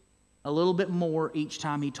reveals a little bit more each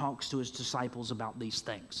time he talks to his disciples about these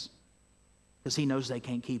things. Because he knows they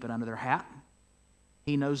can't keep it under their hat.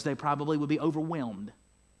 He knows they probably would be overwhelmed.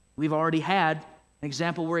 We've already had an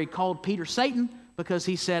example where he called Peter Satan because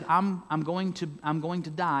he said, I'm going to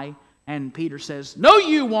die. And Peter says, no,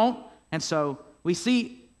 you won't. And so we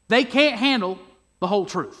see they can't handle the whole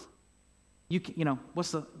truth. You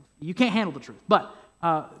can't handle the truth. But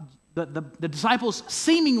the disciples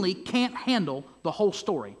seemingly can't handle the whole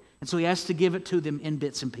story. And so he has to give it to them in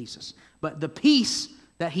bits and pieces. But the piece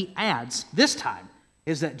that he adds this time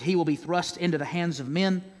is that he will be thrust into the hands of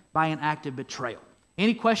men by an act of betrayal.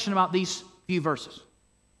 Any question about these few verses?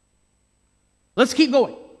 Let's keep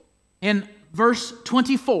going. In verse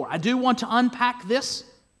 24, I do want to unpack this.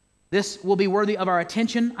 This will be worthy of our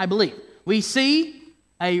attention, I believe. We see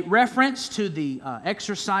a reference to the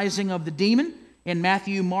exorcising of the demon in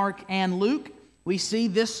Matthew, Mark, and Luke. We see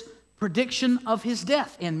this prediction of his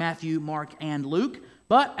death in Matthew, Mark, and Luke.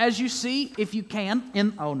 But as you see, if you can,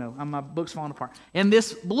 my book's falling apart. In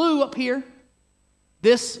this blue up here,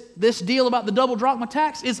 this deal about the double drachma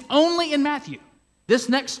tax is only in Matthew. This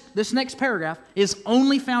next paragraph is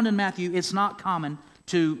only found in Matthew. It's not common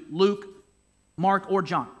to Luke, Mark, or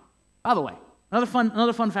John. By the way,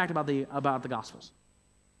 Another fun fact about the Gospels.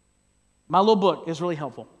 My little book is really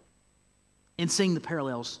helpful in seeing the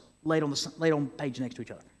parallels laid on the page next to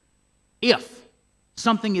each other. If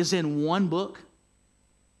something is in one book,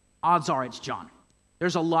 odds are it's John.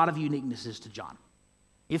 There's a lot of uniquenesses to John.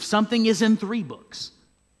 If something is in 3 books,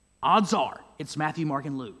 odds are it's Matthew, Mark,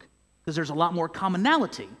 and Luke, because there's a lot more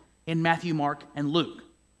commonality in Matthew, Mark, and Luke.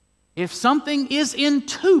 If something is in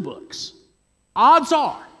 2 books, odds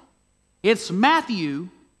are it's Matthew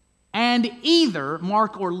and either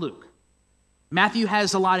Mark or Luke. Matthew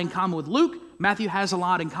has a lot in common with Luke. Matthew has a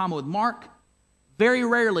lot in common with Mark. Very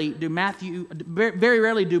rarely do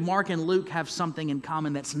Mark and Luke have something in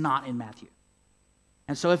common that's not in Matthew.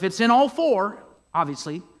 And so if it's in all 4,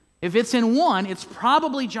 obviously, if it's in 1, it's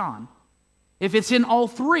probably John. If it's in all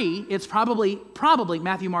 3, it's probably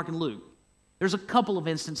Matthew, Mark, and Luke. There's a couple of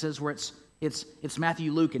instances where it's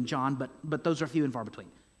Matthew, Luke, and John, but those are few and far between.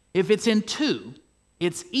 If it's in 2,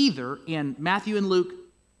 it's either in Matthew and Luke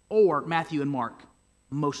or Matthew and Mark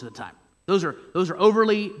most of the time. Those are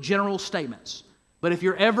overly general statements. But if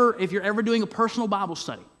you're ever doing a personal Bible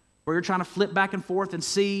study where you're trying to flip back and forth and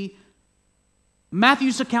see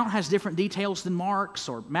Matthew's account has different details than Mark's,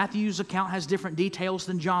 or Matthew's account has different details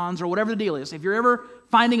than John's, or whatever the deal is, if you're ever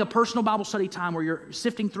finding a personal Bible study time where you're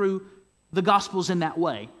sifting through the Gospels in that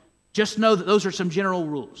way, just know that those are some general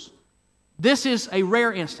rules. This is a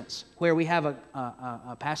rare instance where we have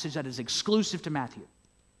a passage that is exclusive to Matthew.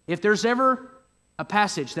 If there's ever a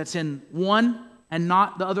passage that's in 1 and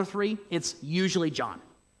not the other 3, it's usually John.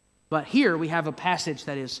 But here we have a passage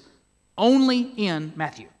that is only in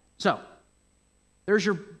Matthew. So, there's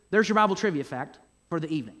your Bible trivia fact for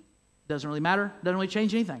the evening. Doesn't really matter, doesn't really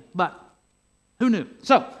change anything, but who knew?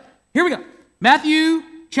 So, here we go. Matthew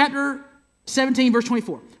chapter 17, verse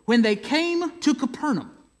 24. When they came to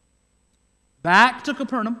Capernaum, back to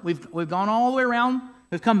Capernaum, we've gone all the way around,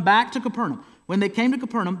 we've come back to Capernaum. When they came to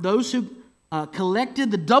Capernaum, those who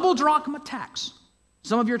collected the double drachma tax.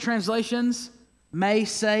 Some of your translations may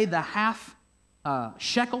say the half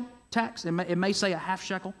shekel tax. It may say a half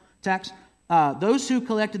shekel tax. Those who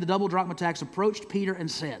collected the double drachma tax approached Peter and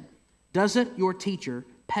said, "Doesn't your teacher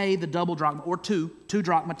pay the double drachma or two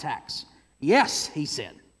drachma tax?" "Yes," he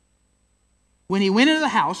said. When he went into the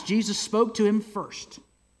house, Jesus spoke to him first.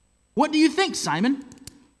 "What do you think, Simon?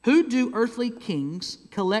 Who do earthly kings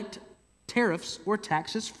collect tariffs or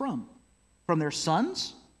taxes from? From their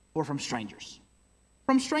sons or from strangers?"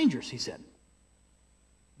 "From strangers," he said.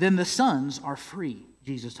 "Then the sons are free,"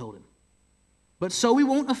 Jesus told him. "But so we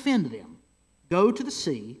won't offend them. Go to the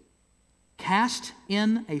sea, cast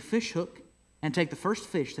in a fish hook, and take the first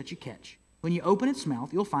fish that you catch. When you open its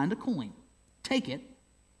mouth, you'll find a coin. Take it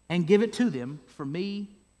and give it to them for me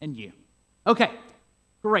and you." Okay,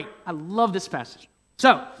 great. I love this passage.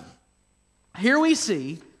 So, here we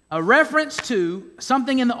see a reference to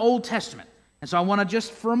something in the Old Testament. And so I want to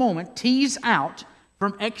just for a moment tease out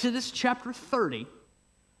from Exodus chapter 30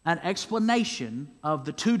 an explanation of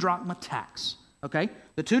the 2 drachma tax. Okay?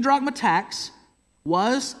 The 2 drachma tax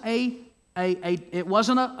was it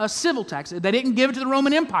wasn't a civil tax. They didn't give it to the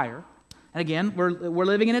Roman Empire. And again, we're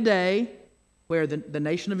living in a day where the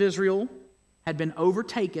nation of Israel had been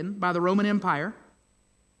overtaken by the Roman Empire.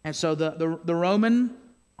 And so the Roman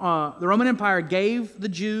Empire gave the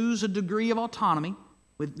Jews a degree of autonomy.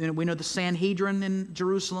 We know the Sanhedrin in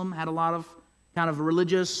Jerusalem had a lot of kind of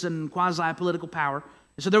religious and quasi-political power.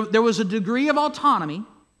 So there was a degree of autonomy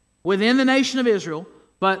within the nation of Israel,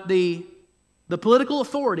 but the political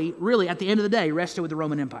authority really at the end of the day rested with the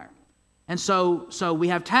Roman Empire. And so we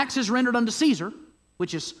have taxes rendered unto Caesar,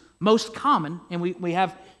 which is most common, and we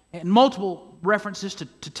have multiple references to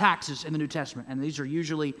taxes in the New Testament, and these are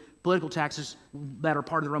usually political taxes that are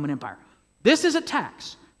part of the Roman Empire. This is a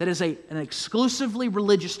tax that is an exclusively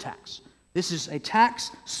religious tax. This is a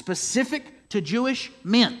tax specific to Jewish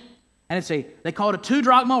men. And they call it a 2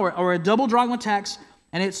 drachma or a double drachma tax,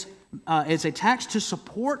 and it's a tax to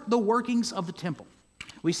support the workings of the temple.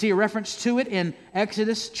 We see a reference to it in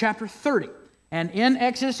Exodus chapter 30. And in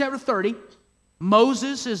Exodus chapter 30,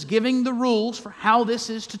 Moses is giving the rules for how this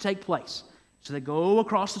is to take place. So they go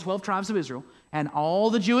across the 12 tribes of Israel, and all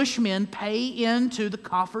the Jewish men pay into the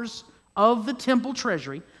coffers of the temple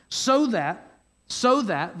treasury so that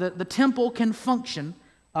the temple can function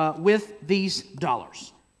with these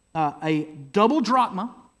dollars. A double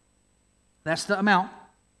drachma, that's the amount,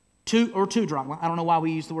 2 drachma. I don't know why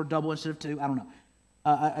we use the word double instead of 2. I don't know.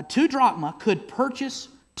 A 2 drachma could purchase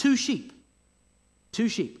 2 sheep. 2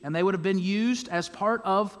 sheep. And they would have been used as part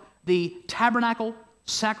of the tabernacle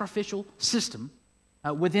sacrificial system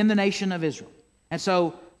within the nation of Israel. And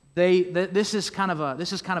so this is kind of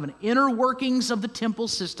an inner workings of the temple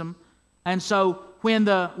system. And so when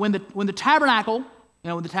the tabernacle,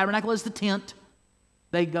 when the tabernacle is the tent,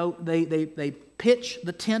 they pitch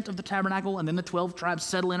the tent of the tabernacle, and then the 12 tribes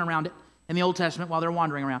settle in around it in the Old Testament while they're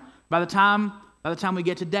wandering around. By the time we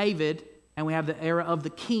get to David and we have the era of the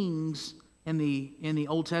kings in the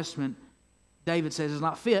Old Testament, David says it's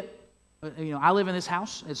not fit. I live in this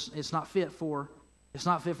house. It's not fit for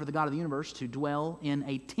the God of the universe to dwell in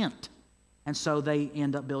a tent. And so they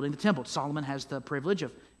end up building the temple. Solomon has the privilege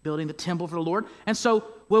of building the temple for the Lord. And so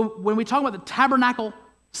when we talk about the tabernacle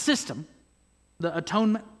system, the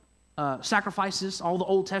atonement sacrifices, all the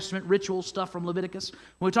Old Testament ritual stuff from Leviticus,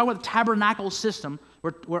 when we talk about the tabernacle system,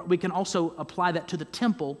 we can also apply that to the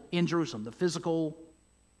temple in Jerusalem, the physical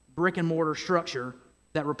brick and mortar structure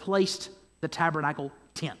that replaced the tabernacle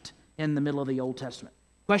tent in the middle of the Old Testament.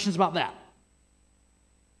 Questions about that?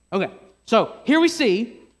 Okay, so here we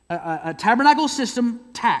see a tabernacle system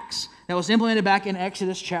tax that was implemented back in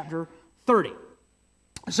Exodus chapter 30.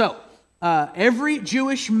 So, every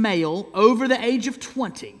Jewish male over the age of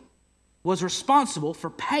 20 was responsible for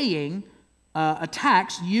paying a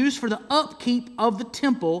tax used for the upkeep of the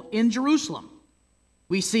temple in Jerusalem.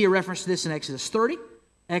 We see a reference to this in Exodus 30,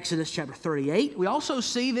 Exodus chapter 38. We also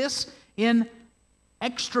see this in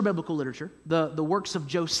extra-biblical literature, the works of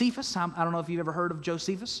Josephus. I don't know if you've ever heard of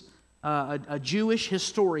Josephus, a Jewish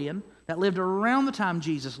historian that lived around the time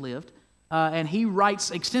Jesus lived, and he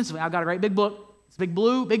writes extensively. I've got a great big book. It's a big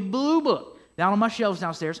blue book down on my shelves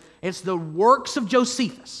downstairs. It's the works of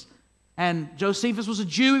Josephus. And Josephus was a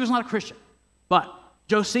Jew. He was not a Christian. But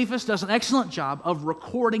Josephus does an excellent job of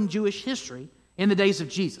recording Jewish history in the days of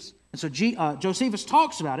Jesus. And so Josephus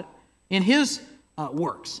talks about it in his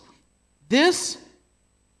works. This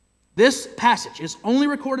passage is only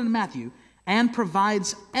recorded in Matthew and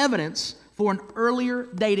provides evidence for an earlier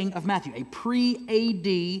dating of Matthew, a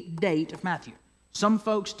pre-AD date of Matthew. Some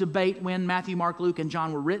folks debate when Matthew, Mark, Luke, and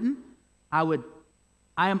John were written. I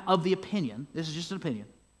am of the opinion, this is just an opinion,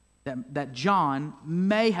 that John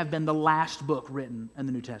may have been the last book written in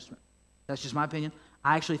the New Testament. That's just my opinion.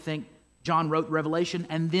 I actually think John wrote Revelation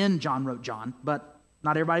and then John wrote John, but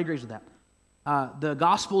not everybody agrees with that. The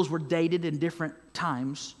Gospels were dated in different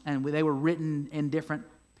times, and they were written in different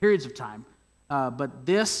periods of time. But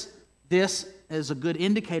this is a good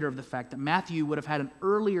indicator of the fact that Matthew would have had an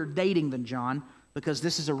earlier dating than John, because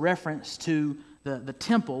this is a reference to the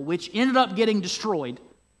temple, which ended up getting destroyed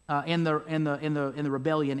in the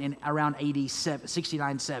rebellion in around AD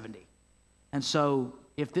 69-70. And so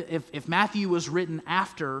if Matthew was written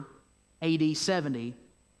after AD 70,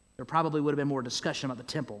 there probably would have been more discussion about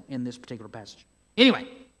the temple in this particular passage. Anyway,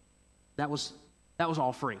 that was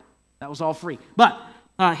all free. That was all free. But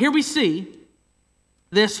here we see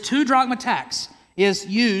this 2 drachma tax is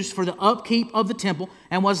used for the upkeep of the temple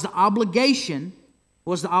and was the obligation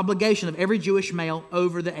of every Jewish male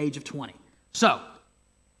over the age of 20. So,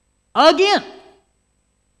 again,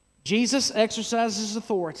 Jesus exercises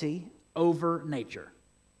authority over nature.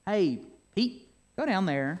 Hey, Pete, go down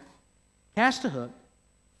there, cast a hook,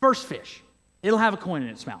 first fish. It'll have a coin in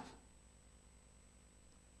its mouth.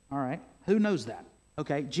 All right, who knows that?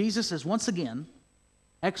 Okay, Jesus is once again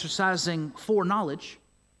exercising foreknowledge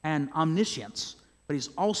and omniscience, but he's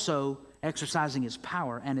also exercising his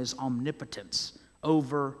power and his omnipotence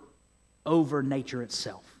over nature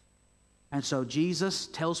itself. And so Jesus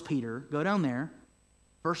tells Peter, go down there,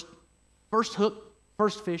 first hook,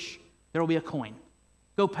 first fish, there will be a coin.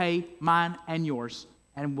 Go pay mine and yours,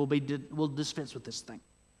 and we'll dispense with this thing.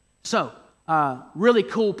 So, really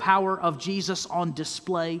cool power of Jesus on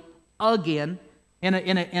display again in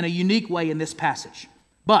a unique way in this passage.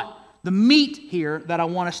 But the meat here that I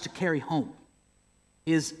want us to carry home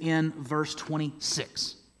is in verse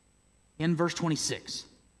 26. In verse 26.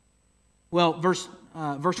 Well, verse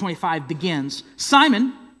 25 begins,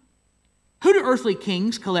 Simon, who do earthly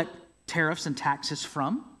kings collect tariffs and taxes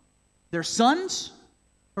from? Their sons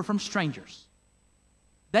or from strangers?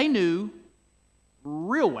 They knew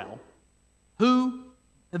real well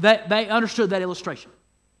they understood that illustration,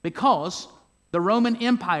 because the Roman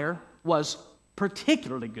Empire was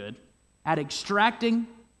particularly good at extracting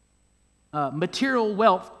material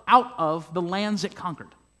wealth out of the lands it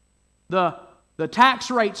conquered. The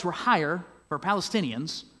tax rates were higher for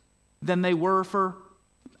Palestinians than they were for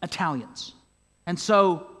Italians. And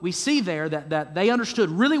so we see there that they understood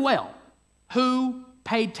really well who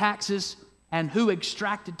paid taxes and who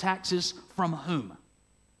extracted taxes from whom.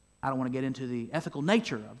 I don't want to get into the ethical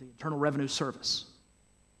nature of the Internal Revenue Service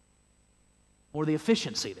or the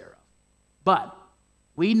efficiency thereof. But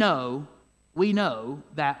we know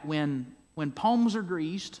that when when palms are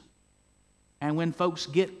greased and when folks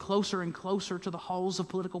get closer and closer to the halls of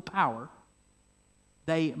political power,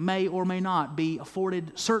 they may or may not be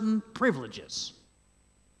afforded certain privileges.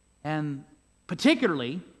 And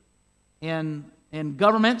particularly in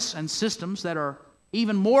governments and systems that are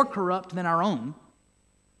even more corrupt than our own,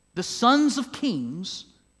 the sons of kings,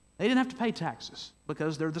 they didn't have to pay taxes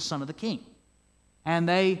because they're the son of the king. And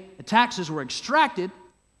the taxes were extracted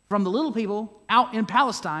from the little people out in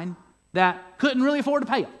Palestine that couldn't really afford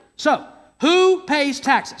to pay them. So, who pays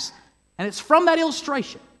taxes? And it's from that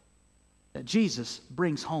illustration that Jesus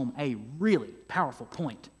brings home a really powerful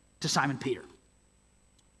point to Simon Peter.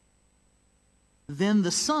 Then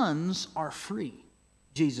the sons are free,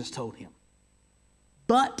 Jesus told him,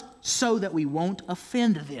 but so that we won't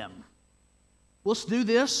offend them. Let's do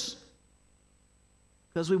this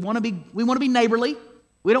because we want to be neighborly.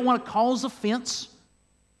 We don't want to cause offense.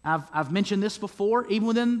 I've mentioned this before, even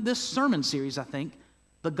within this sermon series, I think.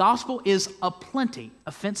 The gospel is aplenty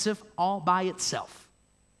offensive all by itself.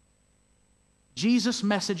 Jesus'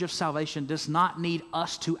 message of salvation does not need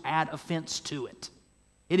us to add offense to it.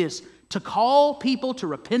 It is to call people to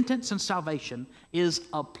repentance and salvation is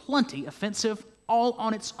aplenty offensive all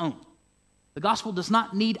on its own. The gospel does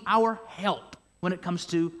not need our help when it comes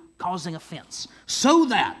to causing offense, so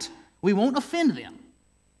that we won't offend them.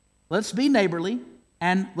 Let's be neighborly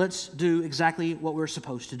and let's do exactly what we're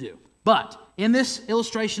supposed to do. But in this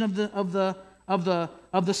illustration of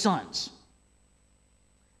the sons,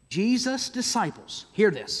 Jesus' disciples,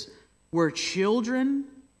 hear this, were children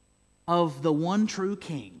of the one true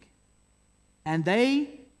King, and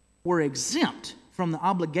they were exempt from the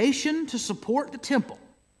obligation to support the temple.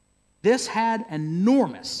 This had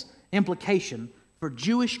enormous implication for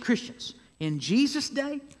Jewish Christians in Jesus'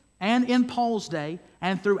 day and in Paul's day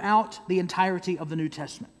and throughout the entirety of the New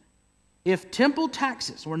Testament. If temple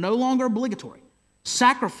taxes were no longer obligatory,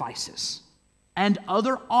 sacrifices and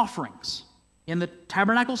other offerings in the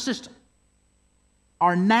tabernacle system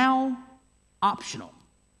are now optional.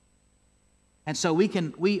 And so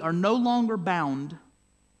we are no longer bound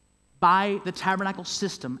by the tabernacle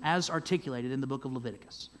system as articulated in the book of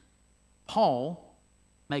Leviticus. Paul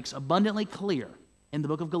makes abundantly clear in the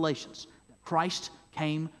book of Galatians that Christ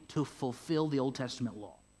came to fulfill the Old Testament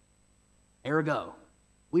law. Ergo,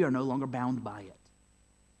 we are no longer bound by it.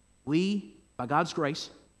 We, by God's grace,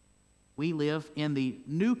 we live in the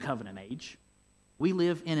new covenant age. We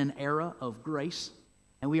live in an era of grace,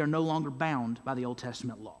 and we are no longer bound by the Old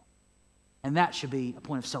Testament law. And that should be a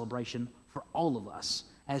point of celebration for all of us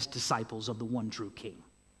as disciples of the one true King.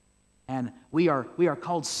 And we are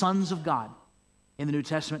called sons of God in the New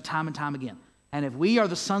Testament time and time again. And if we are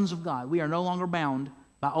the sons of God, we are no longer bound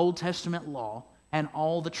by Old Testament law and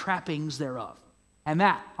all the trappings thereof. And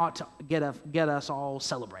that ought to get us all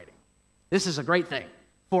celebrating. This is a great thing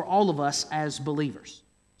for all of us as believers.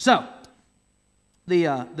 So,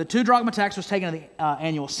 the 2 drachma tax was taken in the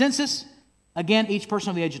annual census. Again, each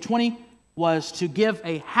person over the age of 20 was to give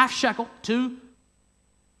a half shekel to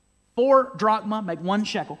 4 drachma, make 1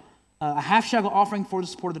 shekel, a half shekel offering for the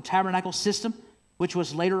support of the tabernacle system, which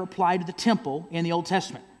was later applied to the temple in the Old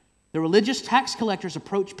Testament. The religious tax collectors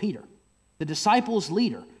approached Peter, the disciples'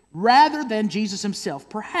 leader, rather than Jesus himself,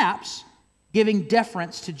 perhaps giving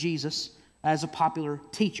deference to Jesus as a popular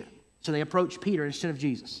teacher. So they approached Peter instead of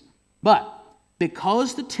Jesus. But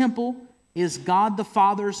because the temple is God the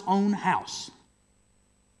Father's own house,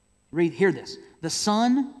 hear this, the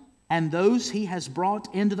Son and those he has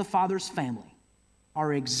brought into the Father's family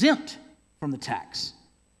are exempt from the tax,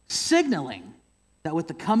 signaling that with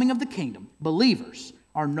the coming of the kingdom, believers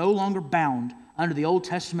are no longer bound under the Old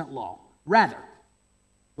Testament law. Rather,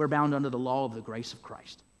 we're bound under the law of the grace of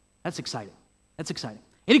Christ. That's exciting. That's exciting.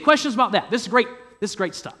 Any questions about that? This is great. This is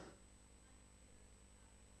great stuff.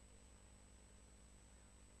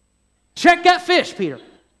 Check that fish, Peter.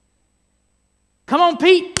 Come on,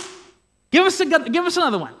 Pete. Give us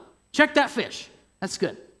another one. Check that fish. That's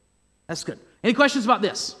good. That's good. Any questions about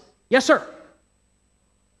this? Yes, sir.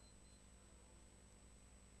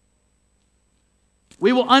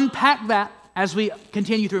 We will unpack that as we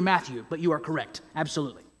continue through Matthew, but you are correct.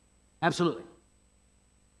 Absolutely. Absolutely.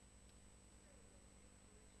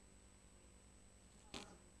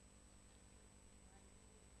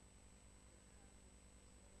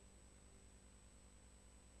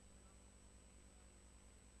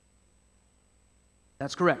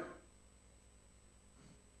 That's correct.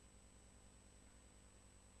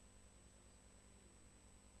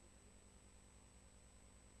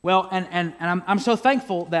 Well, and I'm so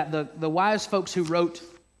thankful that the wise folks who wrote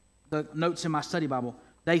the notes in my study Bible,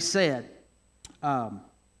 they said, now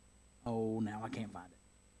I can't find it.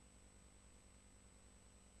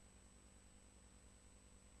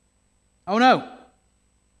 Oh no.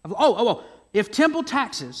 If temple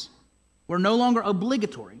taxes were no longer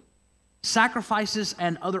obligatory, sacrifices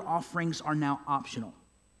and other offerings are now optional.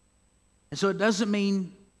 And so it doesn't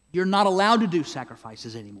mean you're not allowed to do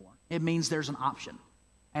sacrifices anymore. It means there's an option.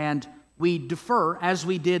 And we defer, as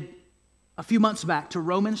we did a few months back, to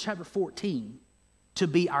Romans chapter 14 to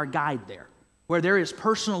be our guide there. Where there is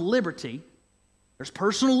personal liberty, there's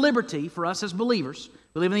personal liberty for us as believers.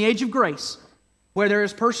 We live in the age of grace. Where there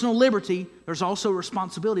is personal liberty, there's also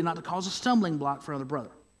responsibility not to cause a stumbling block for another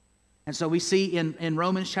brother. And so we see in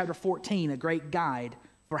Romans chapter 14 a great guide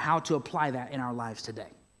for how to apply that in our lives today.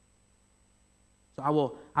 So I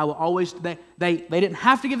will always, they didn't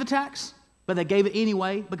have to give the tax, but they gave it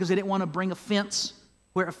anyway because they didn't want to bring offense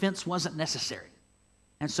where offense wasn't necessary.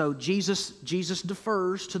 And so Jesus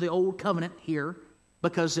defers to the old covenant here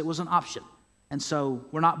because it was an option. And so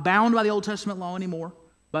we're not bound by the Old Testament law anymore,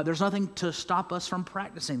 but there's nothing to stop us from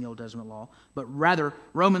practicing the Old Testament law, but rather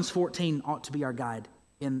Romans 14 ought to be our guide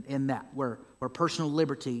in that, where personal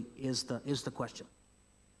liberty is the question.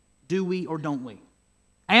 Do we or don't we?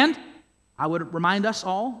 And I would remind us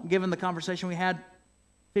all, given the conversation we had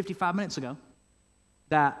 55 minutes ago,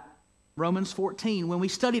 that Romans 14, when we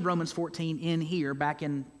studied Romans 14 in here back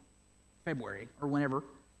in February or whenever,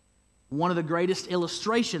 one of the greatest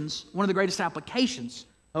illustrations, one of the greatest applications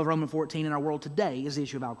of Romans 14 in our world today is the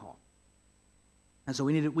issue of alcohol. And so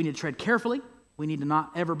we need to tread carefully. We need to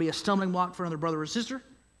not ever be a stumbling block for another brother or sister.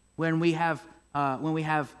 When we have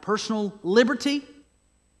personal liberty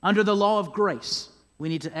under the law of grace, we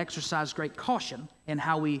need to exercise great caution in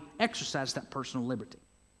how we exercise that personal liberty.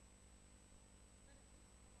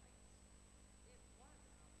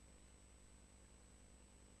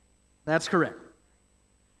 That's correct.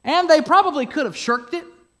 And they probably could have shirked it,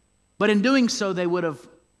 but in doing so, they would have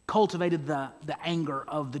cultivated the anger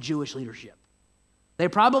of the Jewish leadership. They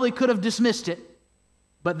probably could have dismissed it,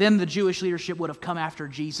 but then the Jewish leadership would have come after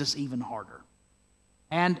Jesus even harder.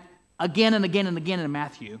 And again and again and again in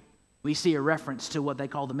Matthew, we see a reference to what they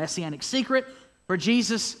call the Messianic secret, where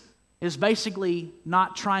Jesus is basically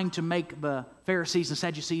not trying to make the Pharisees and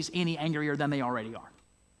Sadducees any angrier than they already are.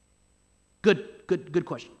 Good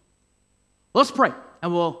question. Let's pray,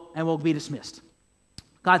 and we'll be dismissed.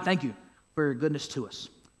 God, thank you for your goodness to us.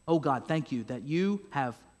 Oh God, thank you that you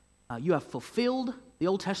have fulfilled the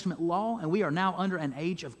Old Testament law, and we are now under an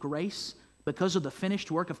age of grace because of the finished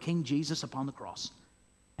work of King Jesus upon the cross.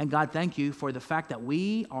 And God, thank you for the fact that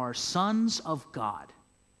we are sons of God,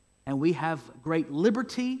 and we have great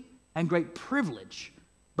liberty and great privilege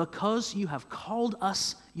because you have called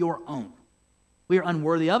us your own. We are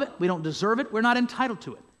unworthy of it. We don't deserve it. We're not entitled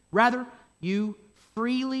to it. Rather, you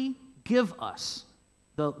freely give us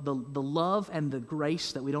the love and the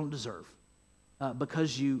grace that we don't deserve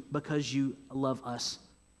because you love us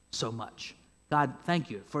so much. God, thank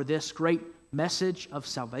you for this great message of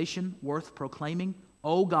salvation worth proclaiming.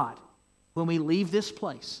 Oh God, when we leave this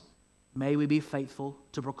place, may we be faithful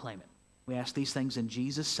to proclaim it. We ask these things in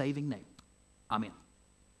Jesus' saving name. Amen.